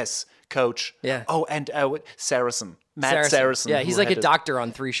 Oh, yes. Coach. Yeah. Oh, and Saracen. Matt Saracen. Yeah, he's who like a had doctor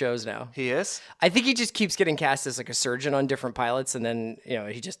on 3 shows now. He is? I think he just keeps getting cast as like a surgeon on different pilots, and then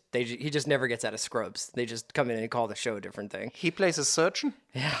he just never gets out of Scrubs. They just come in and call the show a different thing. He plays a surgeon?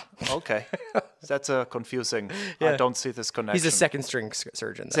 Yeah, Okay. That's confusing. I don't see this connection. he's a second string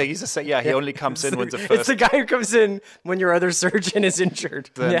surgeon. Though. So he only comes in when the It's first the guy who comes in when your other surgeon is injured.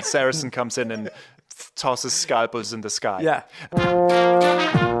 then Yeah. Saracen comes in and tosses scalpels in the sky. Yeah.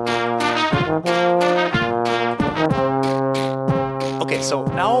 Okay, so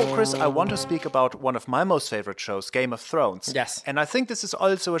now, Chris, I want to speak about one of my most favorite shows, Game of Thrones. Yes. And I think this is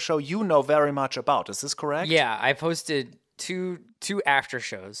also a show you know very much about. Is this correct? Yeah, I posted two after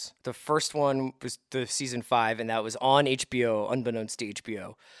shows. The first one was the season 5, and that was on HBO, unbeknownst to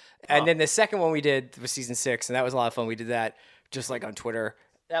HBO. And then the second one we did was season 6, and that was a lot of fun. We did that just like on Twitter.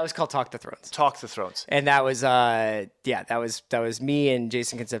 That was called Talk the Thrones. Talk the Thrones. And that was that was me and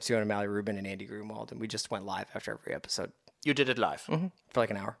Jason Concepcion and Mallory Rubin and Andy Greenwald, and we just went live after every episode. You did it live. For like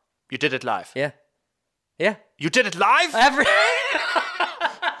an hour. You did it live. Yeah. Yeah. You did it live? Every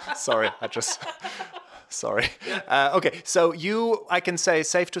Sorry, Sorry. Okay, so I can say,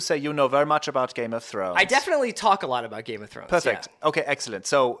 safe to say, you know very much about Game of Thrones. I definitely talk a lot about Game of Thrones. Perfect. Yeah. Okay, excellent.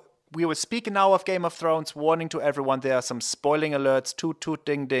 So we will speak now of Game of Thrones, warning to everyone there are some spoiling alerts. Toot, toot,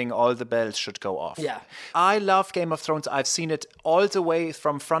 ding, ding. All the bells should go off. Yeah. I love Game of Thrones. I've seen it all the way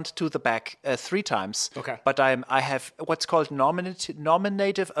from front to the back 3 times. Okay. But I have what's called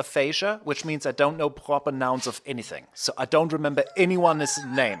nominative aphasia, which means I don't know proper nouns of anything. So I don't remember anyone's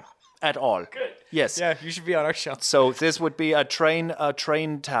name at all. Good. Yes. Yeah, you should be on our show. So this would be a train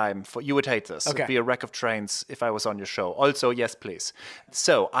time for you. Would hate this. Okay. It'd be a wreck of trains if I was on your show. Also, yes, please.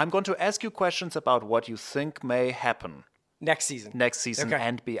 So I'm going to ask you questions about what you think may happen Next season. next season Okay.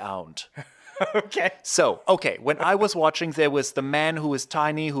 and beyond. Okay. So, okay, when I was watching, there was the man who is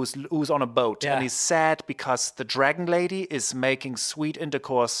tiny, who's on a boat, Yeah. and he's sad because the dragon lady is making sweet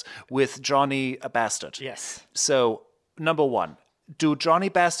intercourse with Johnny Bastard. Yes. So, number 1. Do Johnny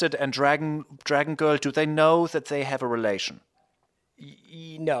Bastard and Dragon Girl, do they know that they have a relation?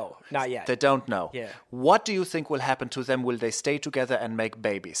 No, not yet. They don't know. Yeah. What do you think will happen to them? Will they stay together and make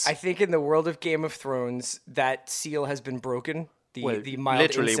babies? I think in the world of Game of Thrones, that seal has been broken. The mild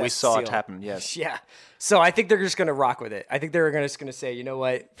literally, we incest saw seal. it happen, yes. Yeah. So I think they're just going to rock with it. I think they're just going to say, you know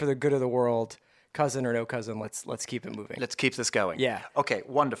what, for the good of the world, cousin or no cousin, let's keep it moving. Let's keep this going. Yeah. Okay,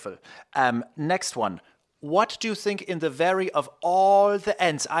 wonderful. Next one. What do you think in the of all the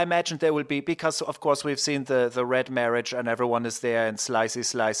ends? I imagine there will be, because of course we've seen the red marriage and everyone is there and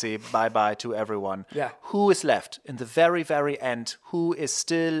slicey, bye-bye to everyone. Yeah. Who is left in the very, very end? Who is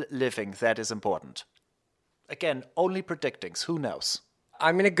still living? That is important. Again, only predictings. Who knows?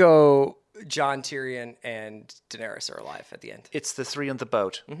 I'm going to go Jon, Tyrion, and Daenerys are alive at the end. It's the 3 on the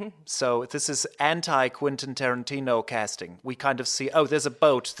boat. Mm-hmm. So this is anti-Quentin Tarantino casting. We kind of see, oh, there's a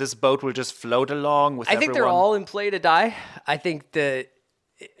boat. This boat will just float along with everyone. I think they're all in play to die. I think that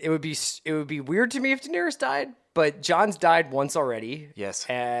it would be weird to me if Daenerys died, but Jon's died once already. Yes.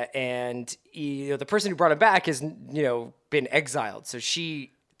 And the person who brought him back has been exiled, so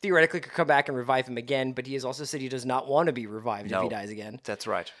she theoretically could come back and revive him again. But he has also said he does not want to be revived if he dies again. That's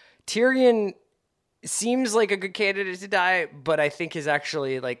right. Tyrion seems like a good candidate to die, but I think is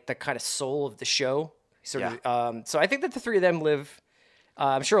actually like the kind of soul of the show. So I think that the 3 of them live.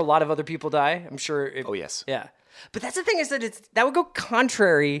 I'm sure a lot of other people die. I'm sure. Oh, yes. Yeah. But that's the thing, is that that would go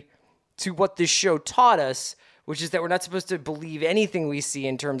contrary to what this show taught us, which is that we're not supposed to believe anything we see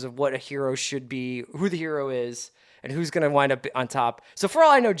in terms of what a hero should be, who the hero is, and who's going to wind up on top. So for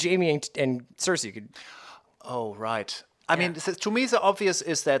all I know, Jaime and Cersei could. Oh, right. I mean, to me, the obvious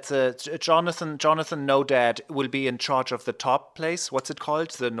is that Jonathan No Dad will be in charge of the top place. What's it called?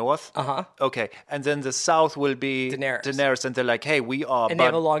 The North? Uh-huh. Okay. And then the South will be Daenerys. And they're like, hey, we are... And they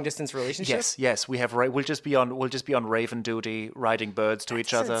have a long-distance relationship? Yes. We'll just be on Raven duty, riding birds to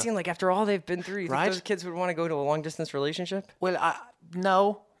each other. Doesn't seem like after all they've been through, you think those kids would want to go to a long-distance relationship? Well,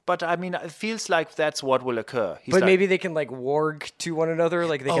 no. But I mean, it feels like that's what will occur. But maybe they can like warg to one another,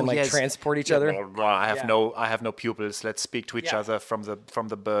 like they can transport each other. Well, I have no pupils. Let's speak to each other from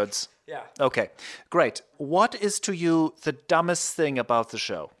the birds. Yeah. Okay, great. What is to you the dumbest thing about the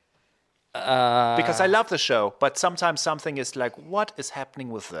show? Because I love the show, but sometimes something is like, what is happening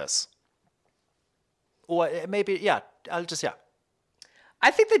with this? Or maybe, I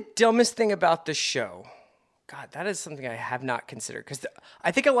think the dumbest thing about the show. God, that is something I have not considered, because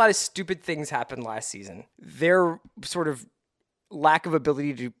I think a lot of stupid things happened last season. Their sort of lack of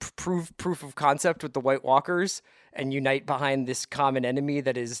ability to prove proof of concept with the White Walkers and unite behind this common enemy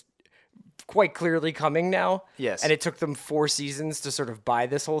that is quite clearly coming now. Yes. And it took them 4 seasons to sort of buy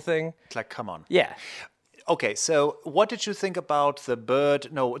this whole thing. It's like, come on. Yeah. Okay, so what did you think about the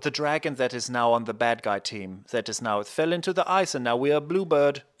dragon that is now on the bad guy team? It fell into the ice and now we are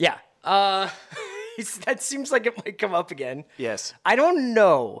Bluebird. Yeah. That seems like it might come up again. Yes. I don't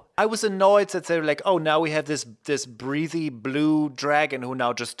know. I was annoyed that they were like, oh, now we have this breathy blue dragon who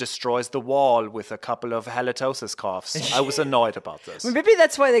now just destroys the wall with a couple of halitosis coughs. I was annoyed about this. Maybe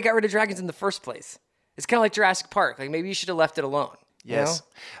that's why they got rid of dragons in the first place. It's kind of like Jurassic Park. Like maybe you should have left it alone. you Yes. know?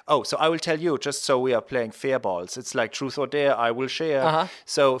 Oh, so I will tell you, just so we are playing fair balls. It's like truth or dare, I will share.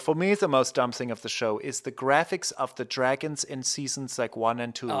 So for me, the most dumb thing of the show is the graphics of the dragons in seasons like 1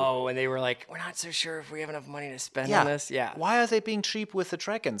 and 2. Oh, and they were like, we're not so sure if we have enough money to spend on this. Yeah. Why are they being cheap with the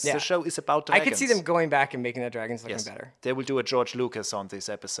dragons? Yeah. The show is about I dragons. could see them going back and making the dragons looking Yes. better. They will do a George Lucas on these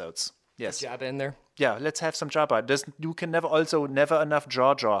episodes. Yes. Jabba in there. Yeah, let's have some Jabba. You can never enough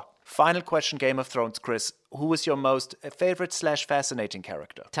Jar Jar. Final question, Game of Thrones, Chris. Who is your most favorite / fascinating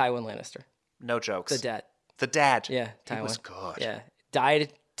character? Tywin Lannister. No jokes. The dad. The dad. Yeah, Tywin. He was good. Yeah.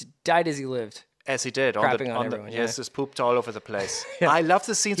 Died as he lived. As he did. Crapping on everyone, Yes, yeah. just pooped all over the place. I love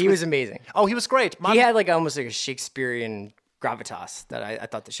the scenes. He was amazing. Oh, he was great. He had like almost like a Shakespearean gravitas that I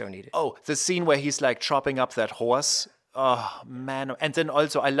thought the show needed. Oh, the scene where he's like chopping up that horse. Oh, man. And then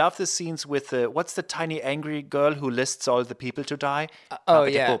also, I love the scenes with what's the tiny angry girl who lists all the people to die?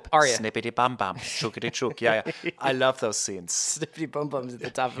 Yeah, Arya. Snippity bum bum. Chookity chook. Yeah. I love those scenes. Snippity bum bums at the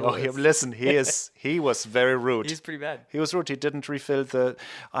top of the Oh, list. listen, he was very rude. He's pretty bad. He was rude. He didn't refill the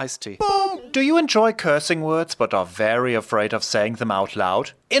iced tea. Boom! Do you enjoy cursing words but are very afraid of saying them out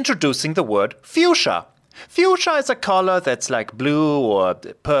loud? Introducing the word fuchsia. Fuchsia is a color that's like blue or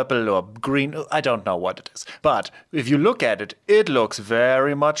purple or green. I don't know what it is. But if you look at it, it looks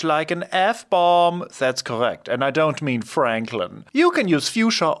very much like an F-bomb. That's correct. And I don't mean Franklin. You can use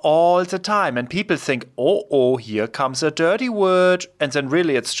fuchsia all the time and people think, oh, here comes a dirty word. And then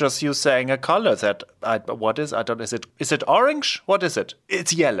really it's just you saying a color that, what is, I don't, is it orange? What is it?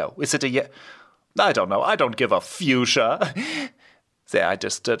 It's yellow. Is it I don't know. I don't give a fuchsia. There, I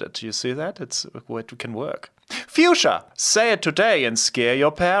just did it. You see that? It can work. Fuchsia, say it today and scare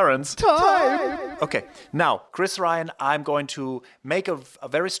your parents. Time! Okay, now, Chris Ryan, I'm going to make a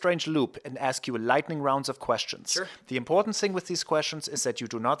very strange loop and ask you lightning rounds of questions. Sure. The important thing with these questions is that you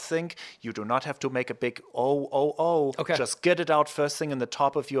do not think, you do not have to make a big oh. Okay. Just get it out first thing in the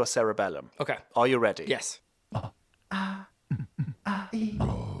top of your cerebellum. Okay. Are you ready? Yes.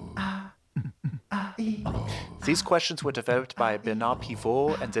 These questions were developed by Bernard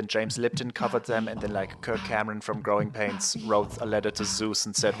Pivot, and then James Lipton covered them, and then like Kirk Cameron from Growing Pains wrote a letter to Zeus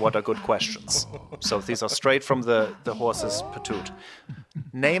and said, what are good questions? So these are straight from the horse's patoot.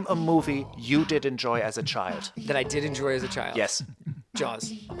 Name a movie you did enjoy as a child. That I did enjoy as a child. Yes.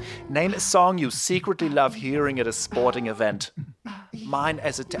 Jaws. Name a song you secretly love hearing at a sporting event. Mine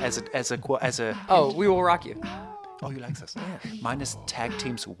as a Oh, We Will Rock You. Oh, you like this? Yeah. Mine is Tag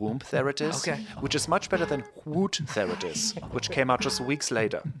Team's Whoomp There It Is, Okay. which is much better than Woot There It Is, which came out just weeks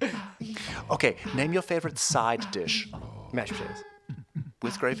later. Okay, name your favorite side dish. Mashed potatoes.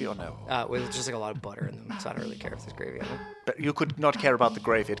 With gravy or no? With just like a lot of butter in them, so I don't really care if there's gravy in them. But you could not care about the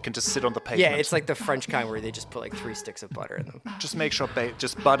gravy. It can just sit on the pavement. Yeah, it's like the French kind where they just put like 3 sticks of butter in them. Just make sure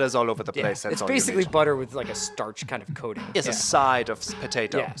just butter's all over the Yeah, place. That's it's all basically you need. butter with like a starch kind of coating. It's a side of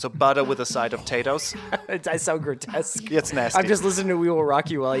potato. Yeah. So butter with a side of potatoes. I sound grotesque. It's nasty. I'm just listening to We Will Rock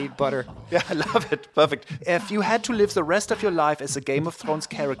You while I eat butter. Yeah, I love it. Perfect. If you had to live the rest of your life as a Game of Thrones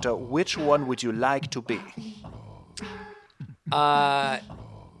character, which one would you like to be?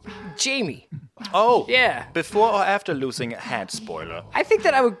 Jamie. Oh, Yeah. Before or after losing a hand? Spoiler. I think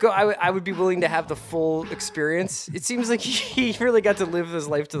that I would go. I would be willing to have the full experience. It seems like he really got to live his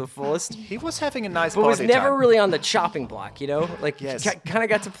life to the fullest, He was having a nice but was party never time. really on the chopping block. You know, like Yes. kind of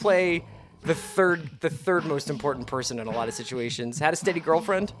got to play the third most important person in a lot of situations. Had a steady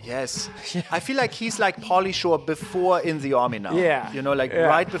girlfriend. Yes. I feel like he's like Pauly Shore before in the army now. Yeah. You know, like Yeah.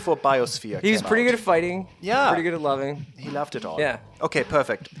 right before Biosphere He was came pretty out. good at fighting. Yeah. Pretty good at loving. He loved it all. Yeah. Okay,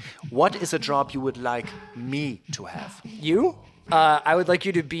 perfect. What is a job you would like me to have? You? I would like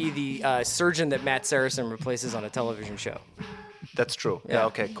you to be the surgeon that Matt Saracen replaces on a television show. That's true. Yeah, Yeah.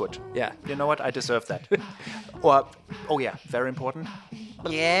 okay, good. Yeah. You know what? I deserve that. Or, oh yeah, very important.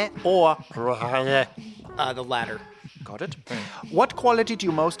 Yeah. Or, The latter. got it? What quality do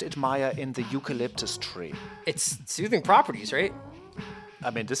you most admire in the eucalyptus tree? It's soothing properties, right?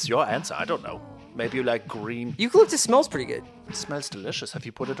 I mean, this is your answer. I don't know. Maybe you like green. Eucalyptus smells pretty good. It smells delicious. Have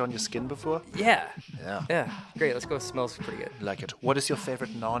you put it on your skin before? Yeah. Yeah. Yeah. Great. Let's go. Smells pretty good. Like it. What is your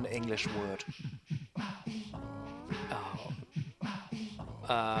favorite non-English word?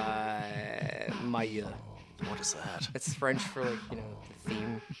 Maya. What is that? It's French for like, you know, the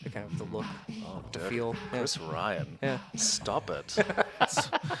theme, the kind of the look, the Dirty. feel. Yeah. Chris Ryan. Yeah. Stop it. It's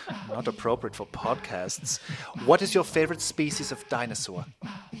not appropriate for podcasts. What is your favorite species of dinosaur?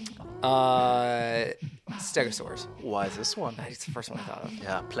 Stegosaurs. Why this one? That's the first one I thought of.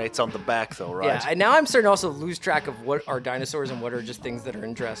 Yeah, plates on the back though, right? Yeah, and now I'm starting to also lose track of what are dinosaurs and what are just things that are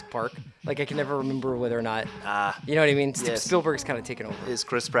in Jurassic Park. Like, I can never remember whether or not, you know what I mean? Yes. Spielberg's kind of taken over. Is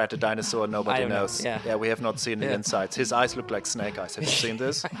Chris Pratt a dinosaur? Nobody I don't know, knows. yeah. We have not seen the Yeah. insides. His eyes look like snake eyes. Have you seen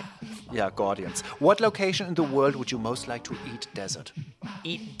this? Yeah, Guardians. What location in the world would you most like to eat desert?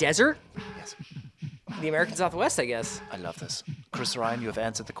 Eat desert? Yes. The American Southwest, I guess. I love this. Chris Ryan, you have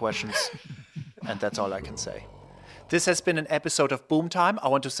answered the questions, and that's all I can say. This has been an episode of Boom Time. I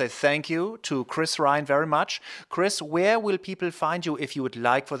want to say thank you to Chris Ryan very much. Chris, where will people find you if you would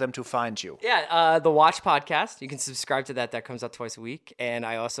like for them to find you? Yeah, the Watch Podcast. You can subscribe to that. That comes out twice a week. And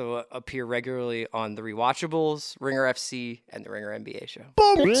I also appear regularly on The Rewatchables, Ringer FC, and The Ringer NBA show.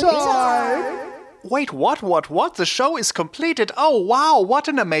 Boom time! Wait, what? The show is completed. Oh, wow, what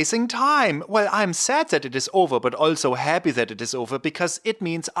an amazing time. Well, I'm sad that it is over, but also happy that it is over because it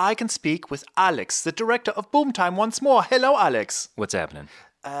means I can speak with Alex, the director of Boom Time, once more. Hello, Alex. What's happening?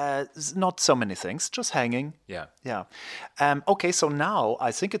 Not so many things, just hanging. Yeah. Yeah. Okay, so now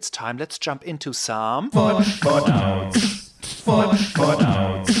I think it's time. Let's jump into some... Footnotes.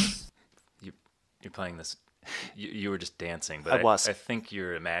 You're playing this. You were just dancing, but I was. I think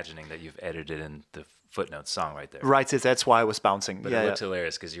you're imagining that you've edited in the footnotes song right there. Right, that's why I was bouncing. But it looked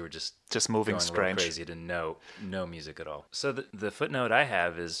hilarious because you were just moving going strange. A little crazy to no music at all. So the footnote I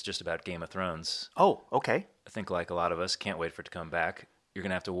have is just about Game of Thrones. Oh, okay. I think like a lot of us, can't wait for it to come back. You're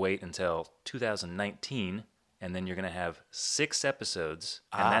going to have to wait until 2019, and then you're going to have 6 episodes,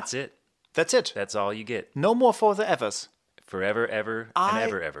 and that's it. That's it. That's all you get. No more for the evers. Forever, ever, and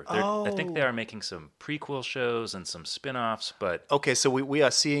ever. I think they are making some prequel shows and some spin-offs, but... Okay, so we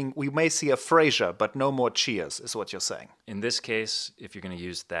may see a Frasier, but no more Cheers, is what you're saying. In this case, if you're going to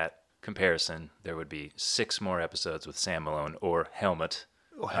use that comparison, there would be 6 more episodes with Sam Malone or Helmut.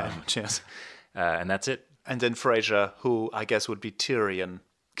 Cheers. And that's it. And then Frasier, who I guess would be Tyrion,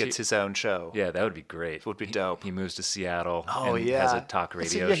 gets his own show. Yeah, that would be great. It would be dope. He moves to Seattle and yeah. has a talk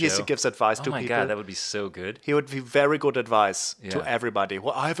radio show. He gives advice to people. Oh my God, that would be so good. He would be very good advice to Yeah. everybody.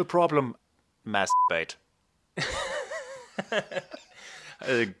 Well, I have a problem. Masturbate.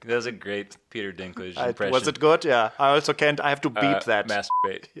 That was a great Peter Dinklage impression. Was it good? Yeah. I also can't. I have to beep that.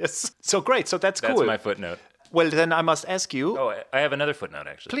 Masturbate. Yes. So great. So that's cool. That's my footnote. Well, then I must ask you. Oh, I have another footnote,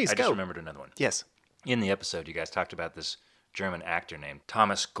 actually. Please I go. just remembered another one. Yes. In the episode, you guys talked about this German actor named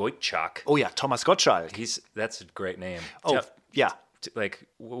Thomas Gottschalk. Oh, yeah. Thomas Gottschalk. That's a great name. Oh, yeah. Like,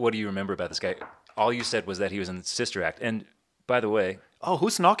 what do you remember about this guy? All you said was that he was in Sister Act. And by the way, Oh,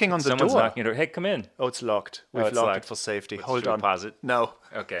 who's knocking on the someone's door? knocking at her. Hey, come in. Oh, it's locked. We've it's locked locked. it for safety. Should Hold we on. pause it? No.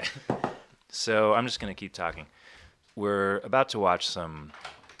 Okay. So I'm just going to keep talking. We're about to watch some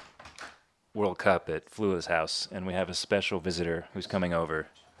World Cup at Flula's house, and we have a special visitor who's coming over,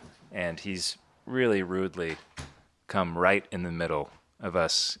 and he's really rudely come right in the middle of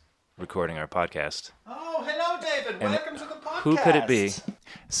us recording our podcast. Oh, hello, David. Welcome to the podcast. Who could it be?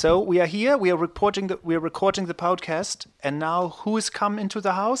 So we are here. We are recording the podcast, and now who's come into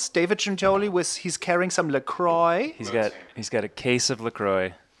the house? David Gintoli he's carrying some LaCroix. He's got a case of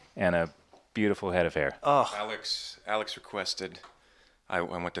LaCroix and a beautiful head of hair. Oh, Alex requested. I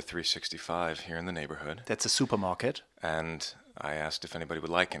went to 365 here in the neighborhood, that's a supermarket. and I asked if anybody would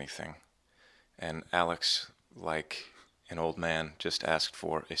like anything. And Alex, like an old man, just asked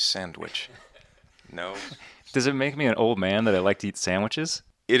for a sandwich. No. Does it make me an old man that I like to eat sandwiches?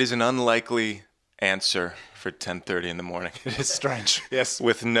 It is an unlikely answer for 10:30 in the morning. It's strange. Yes.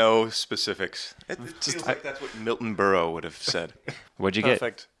 With no specifics. It feels like that's what Milton Berle would have said. What'd you get?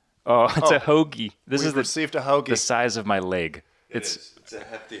 Perfect. Oh, it's a hoagie. This We've is received a hoagie. the size of my leg. It's a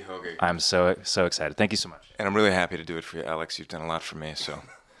hefty hoagie. I'm so excited. Thank you so much. And I'm really happy to do it for you, Alex. You've done a lot for me, so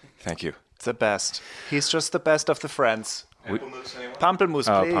thank you. The best. He's just the best of the friends. Pamplemousse,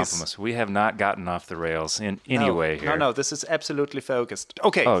 Oh, please. Pamplemousse. We have not gotten off the rails in any way here. No, this is absolutely focused.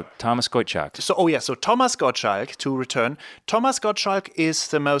 Okay. Oh, Thomas Gottschalk. So Thomas Gottschalk, to return. Thomas Gottschalk is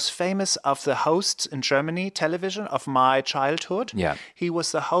the most famous of the hosts in Germany television of my childhood. Yeah. He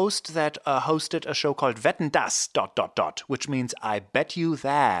was the host that hosted a show called Wetten das, ... which means I bet you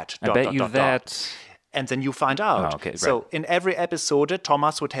that. I bet you that. And then you find out. Oh, okay, So right. in every episode,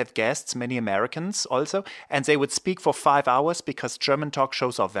 Thomas would have guests, many Americans also, and they would speak for 5 hours because German talk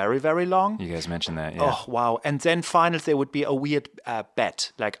shows are very, very long. You guys mentioned that, yeah. Oh, wow. And then finally there would be a weird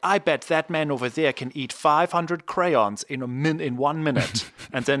bet. Like, I bet that man over there can eat 500 crayons in 1 minute.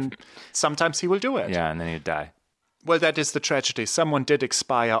 And then sometimes he will do it. Yeah, and then he'd die. Well, that is the tragedy. Someone did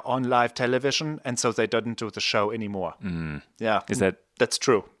expire on live television, and so they didn't do the show anymore. Yeah. Is That's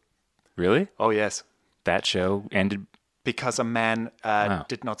true. really? Oh, yes. That show ended because a man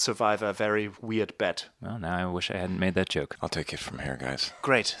did not survive a very weird bet. Well, now I wish I hadn't made that joke. I'll take it from here, guys.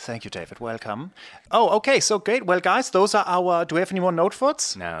 Great. Thank you, David. Welcome. Oh, okay. So great. Well, guys, those are our... Do we have any more note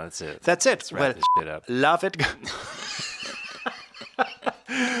thoughts? No, that's it. That's it. Let's wrap this shit up. Love it.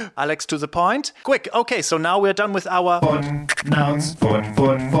 Alex, to the point. Quick. Okay, so now we're done with our... Fun nouns,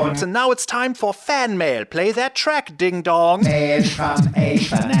 fun. So now it's time for fan mail. Play that track, ding dong. Mail from a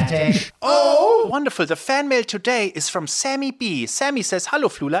fanatic. Oh, wonderful. The fan mail today is from Sammy B. Sammy says, Hallo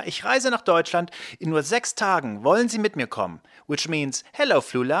Flula, ich reise nach Deutschland in nur 6 Tagen. Wollen Sie mit mir kommen? Which means, hello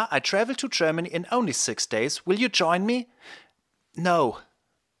Flula, I travel to Germany in only 6 days. Will you join me? No.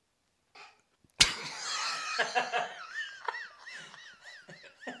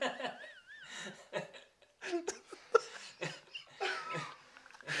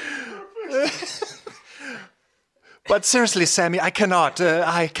 But seriously, Sammy, I cannot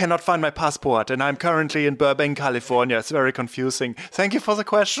find my passport, and I'm currently in Burbank, California. It's very confusing. Thank you for the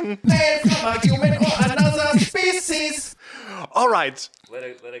question. Mail from a human or another species. All right. Let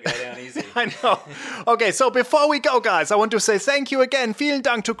it go down easy. I know. Okay, so before we go, guys, I want to say thank you again. Vielen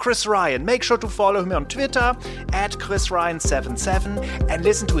Dank to Chris Ryan. Make sure to follow him on Twitter @ChrisRyan77 and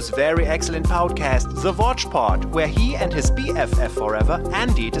listen to his very excellent podcast, The Watch Pod, where he and his BFF forever,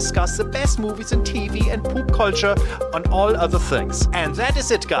 Andy, discuss the best movies in TV and poop culture on all other things. And that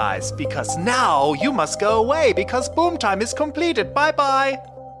is it, guys, because now you must go away because Boom Time is completed. Bye-bye.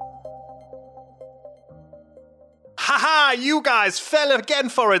 Haha, you guys fell again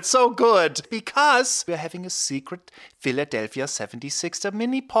for it, so good. Because we're having a secret Philadelphia 76er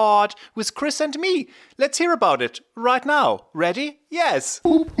mini pod with Chris and me. Let's hear about it right now. Ready? Yes.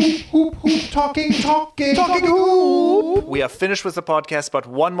 Hoop, talking hoop. We are finished with the podcast, but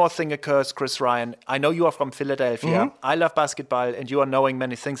one more thing occurs, Chris Ryan. I know you are from Philadelphia. Mm-hmm. I love basketball, and you are knowing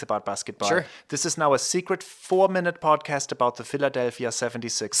many things about basketball. Sure. This is now a secret 4-minute podcast about the Philadelphia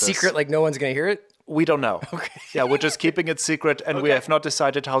 76ers. Secret, like no one's going to hear it? We don't know. Okay. Yeah, we're just keeping it secret, and we have not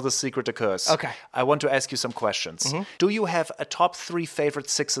decided how the secret occurs. Okay. I want to ask you some questions. Mm-hmm. Do you have a top 3 favorite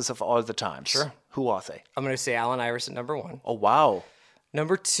Sixers of all the times? Sure. Who are they? I'm going to say Allen Iverson, number 1. Oh, wow.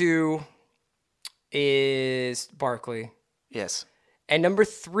 Number 2 is Barkley. Yes. And number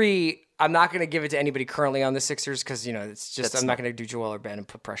 3, I'm not going to give it to anybody currently on the Sixers because, you know, it's just, I'm not going to do Joel or Ben and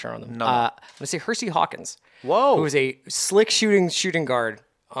put pressure on them. No. I'm going to say Hersey Hawkins. Whoa. Who was a slick shooting guard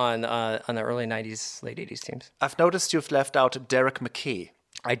on the early 90s, late 80s teams. I've noticed you've left out Derek McKee.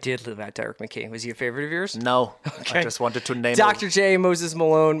 I did live at Derek McKee. Was he a favorite of yours? No. Okay. I just wanted to name Dr. J, Moses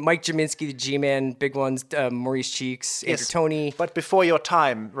Malone, Mike Jaminski, the G-Man, big ones, Maurice Cheeks, Andrew Yes. Toney. But before your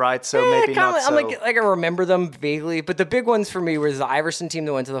time, right? So maybe Kinda, not so. I'm like I remember them vaguely, but the big ones for me was the Iverson team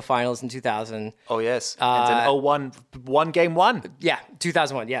that went to the finals in 2000. Oh, yes. And then game 1. Yeah,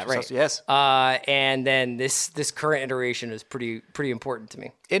 2001. Yeah, right. Yes. And then this current iteration is pretty important to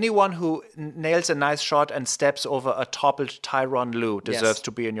me. Anyone who nails a nice shot and steps over a toppled Tyronn Lue deserves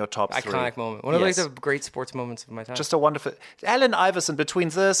to be in your top 3. Iconic moment. One of like the great sports moments of my time. Just a wonderful... Allen Iverson, between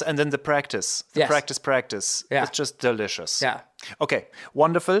this and then the practice. The practice. Yeah. It's just delicious. Yeah. Okay,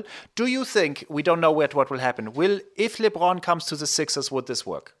 wonderful. Do you think, we don't know yet what will happen, if LeBron comes to the Sixers, would this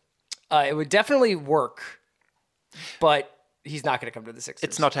work? It would definitely work, but he's not going to come to the Sixers.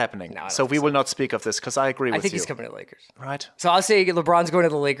 It's not happening. No, so we will not speak of this because I agree with you. I think he's coming to the Lakers. Right. So I'll say LeBron's going to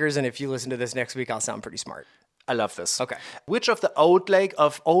the Lakers, and if you listen to this next week, I'll sound pretty smart. I love this. Okay. Which of the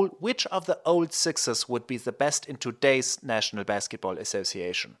old Sixers would be the best in today's National Basketball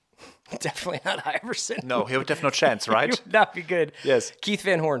Association? Definitely not Iverson. No, he would have no chance, right? He would not be good. Yes. Keith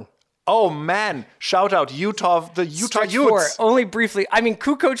Van Horn. Oh man! Shout out Utah, the Utah Stretch Utes. 4, only briefly. I mean,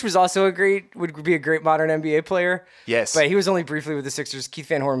 Kukoc was also would be a great modern NBA player. Yes. But he was only briefly with the Sixers. Keith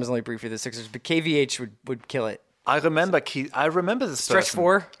Van Horn was only briefly with the Sixers, but KVH would kill it. I remember this Stretch person.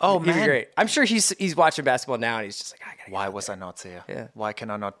 4. Oh He'd be man! great. I'm sure he's watching basketball now, and he's just like, I gotta. Why was I not there? Yeah. Why can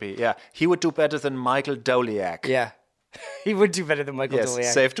I not be? Yeah, he would do better than Michael Doliak. Yeah. He would do better than Michael Yes,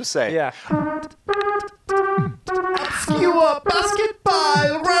 Doliak. safe to say. Yeah. Obscure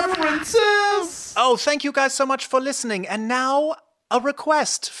basketball references. Oh, thank you guys so much for listening. And now a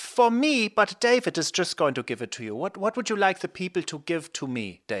request for me, but David is just going to give it to you. What would you like the people to give to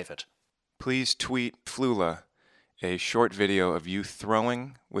me, David? Please tweet Flula a short video of you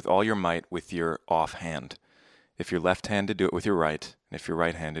throwing with all your might with your offhand. If you're left-handed, do it with your right. And if you're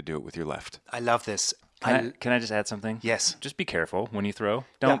right-handed, do it with your left. I love this. Can I just add something? Yes. Just be careful when you throw.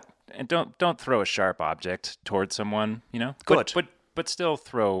 Don't throw a sharp object towards someone, you know? Good. But still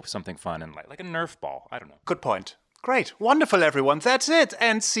throw something fun and light, like a Nerf ball. I don't know. Good point. Great. Wonderful, everyone. That's it.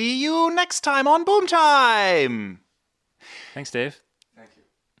 And see you next time on Boom Time. Thanks, Dave.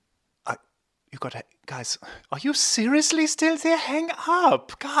 Guys, are you seriously still there? Hang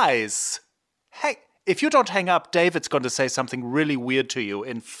up, guys. Hey, if you don't hang up, David's going to say something really weird to you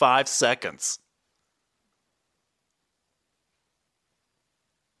in 5 seconds.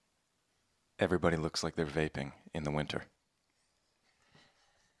 Everybody looks like they're vaping in the winter.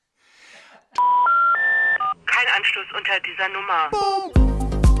 Kein Anschluss unter dieser Nummer.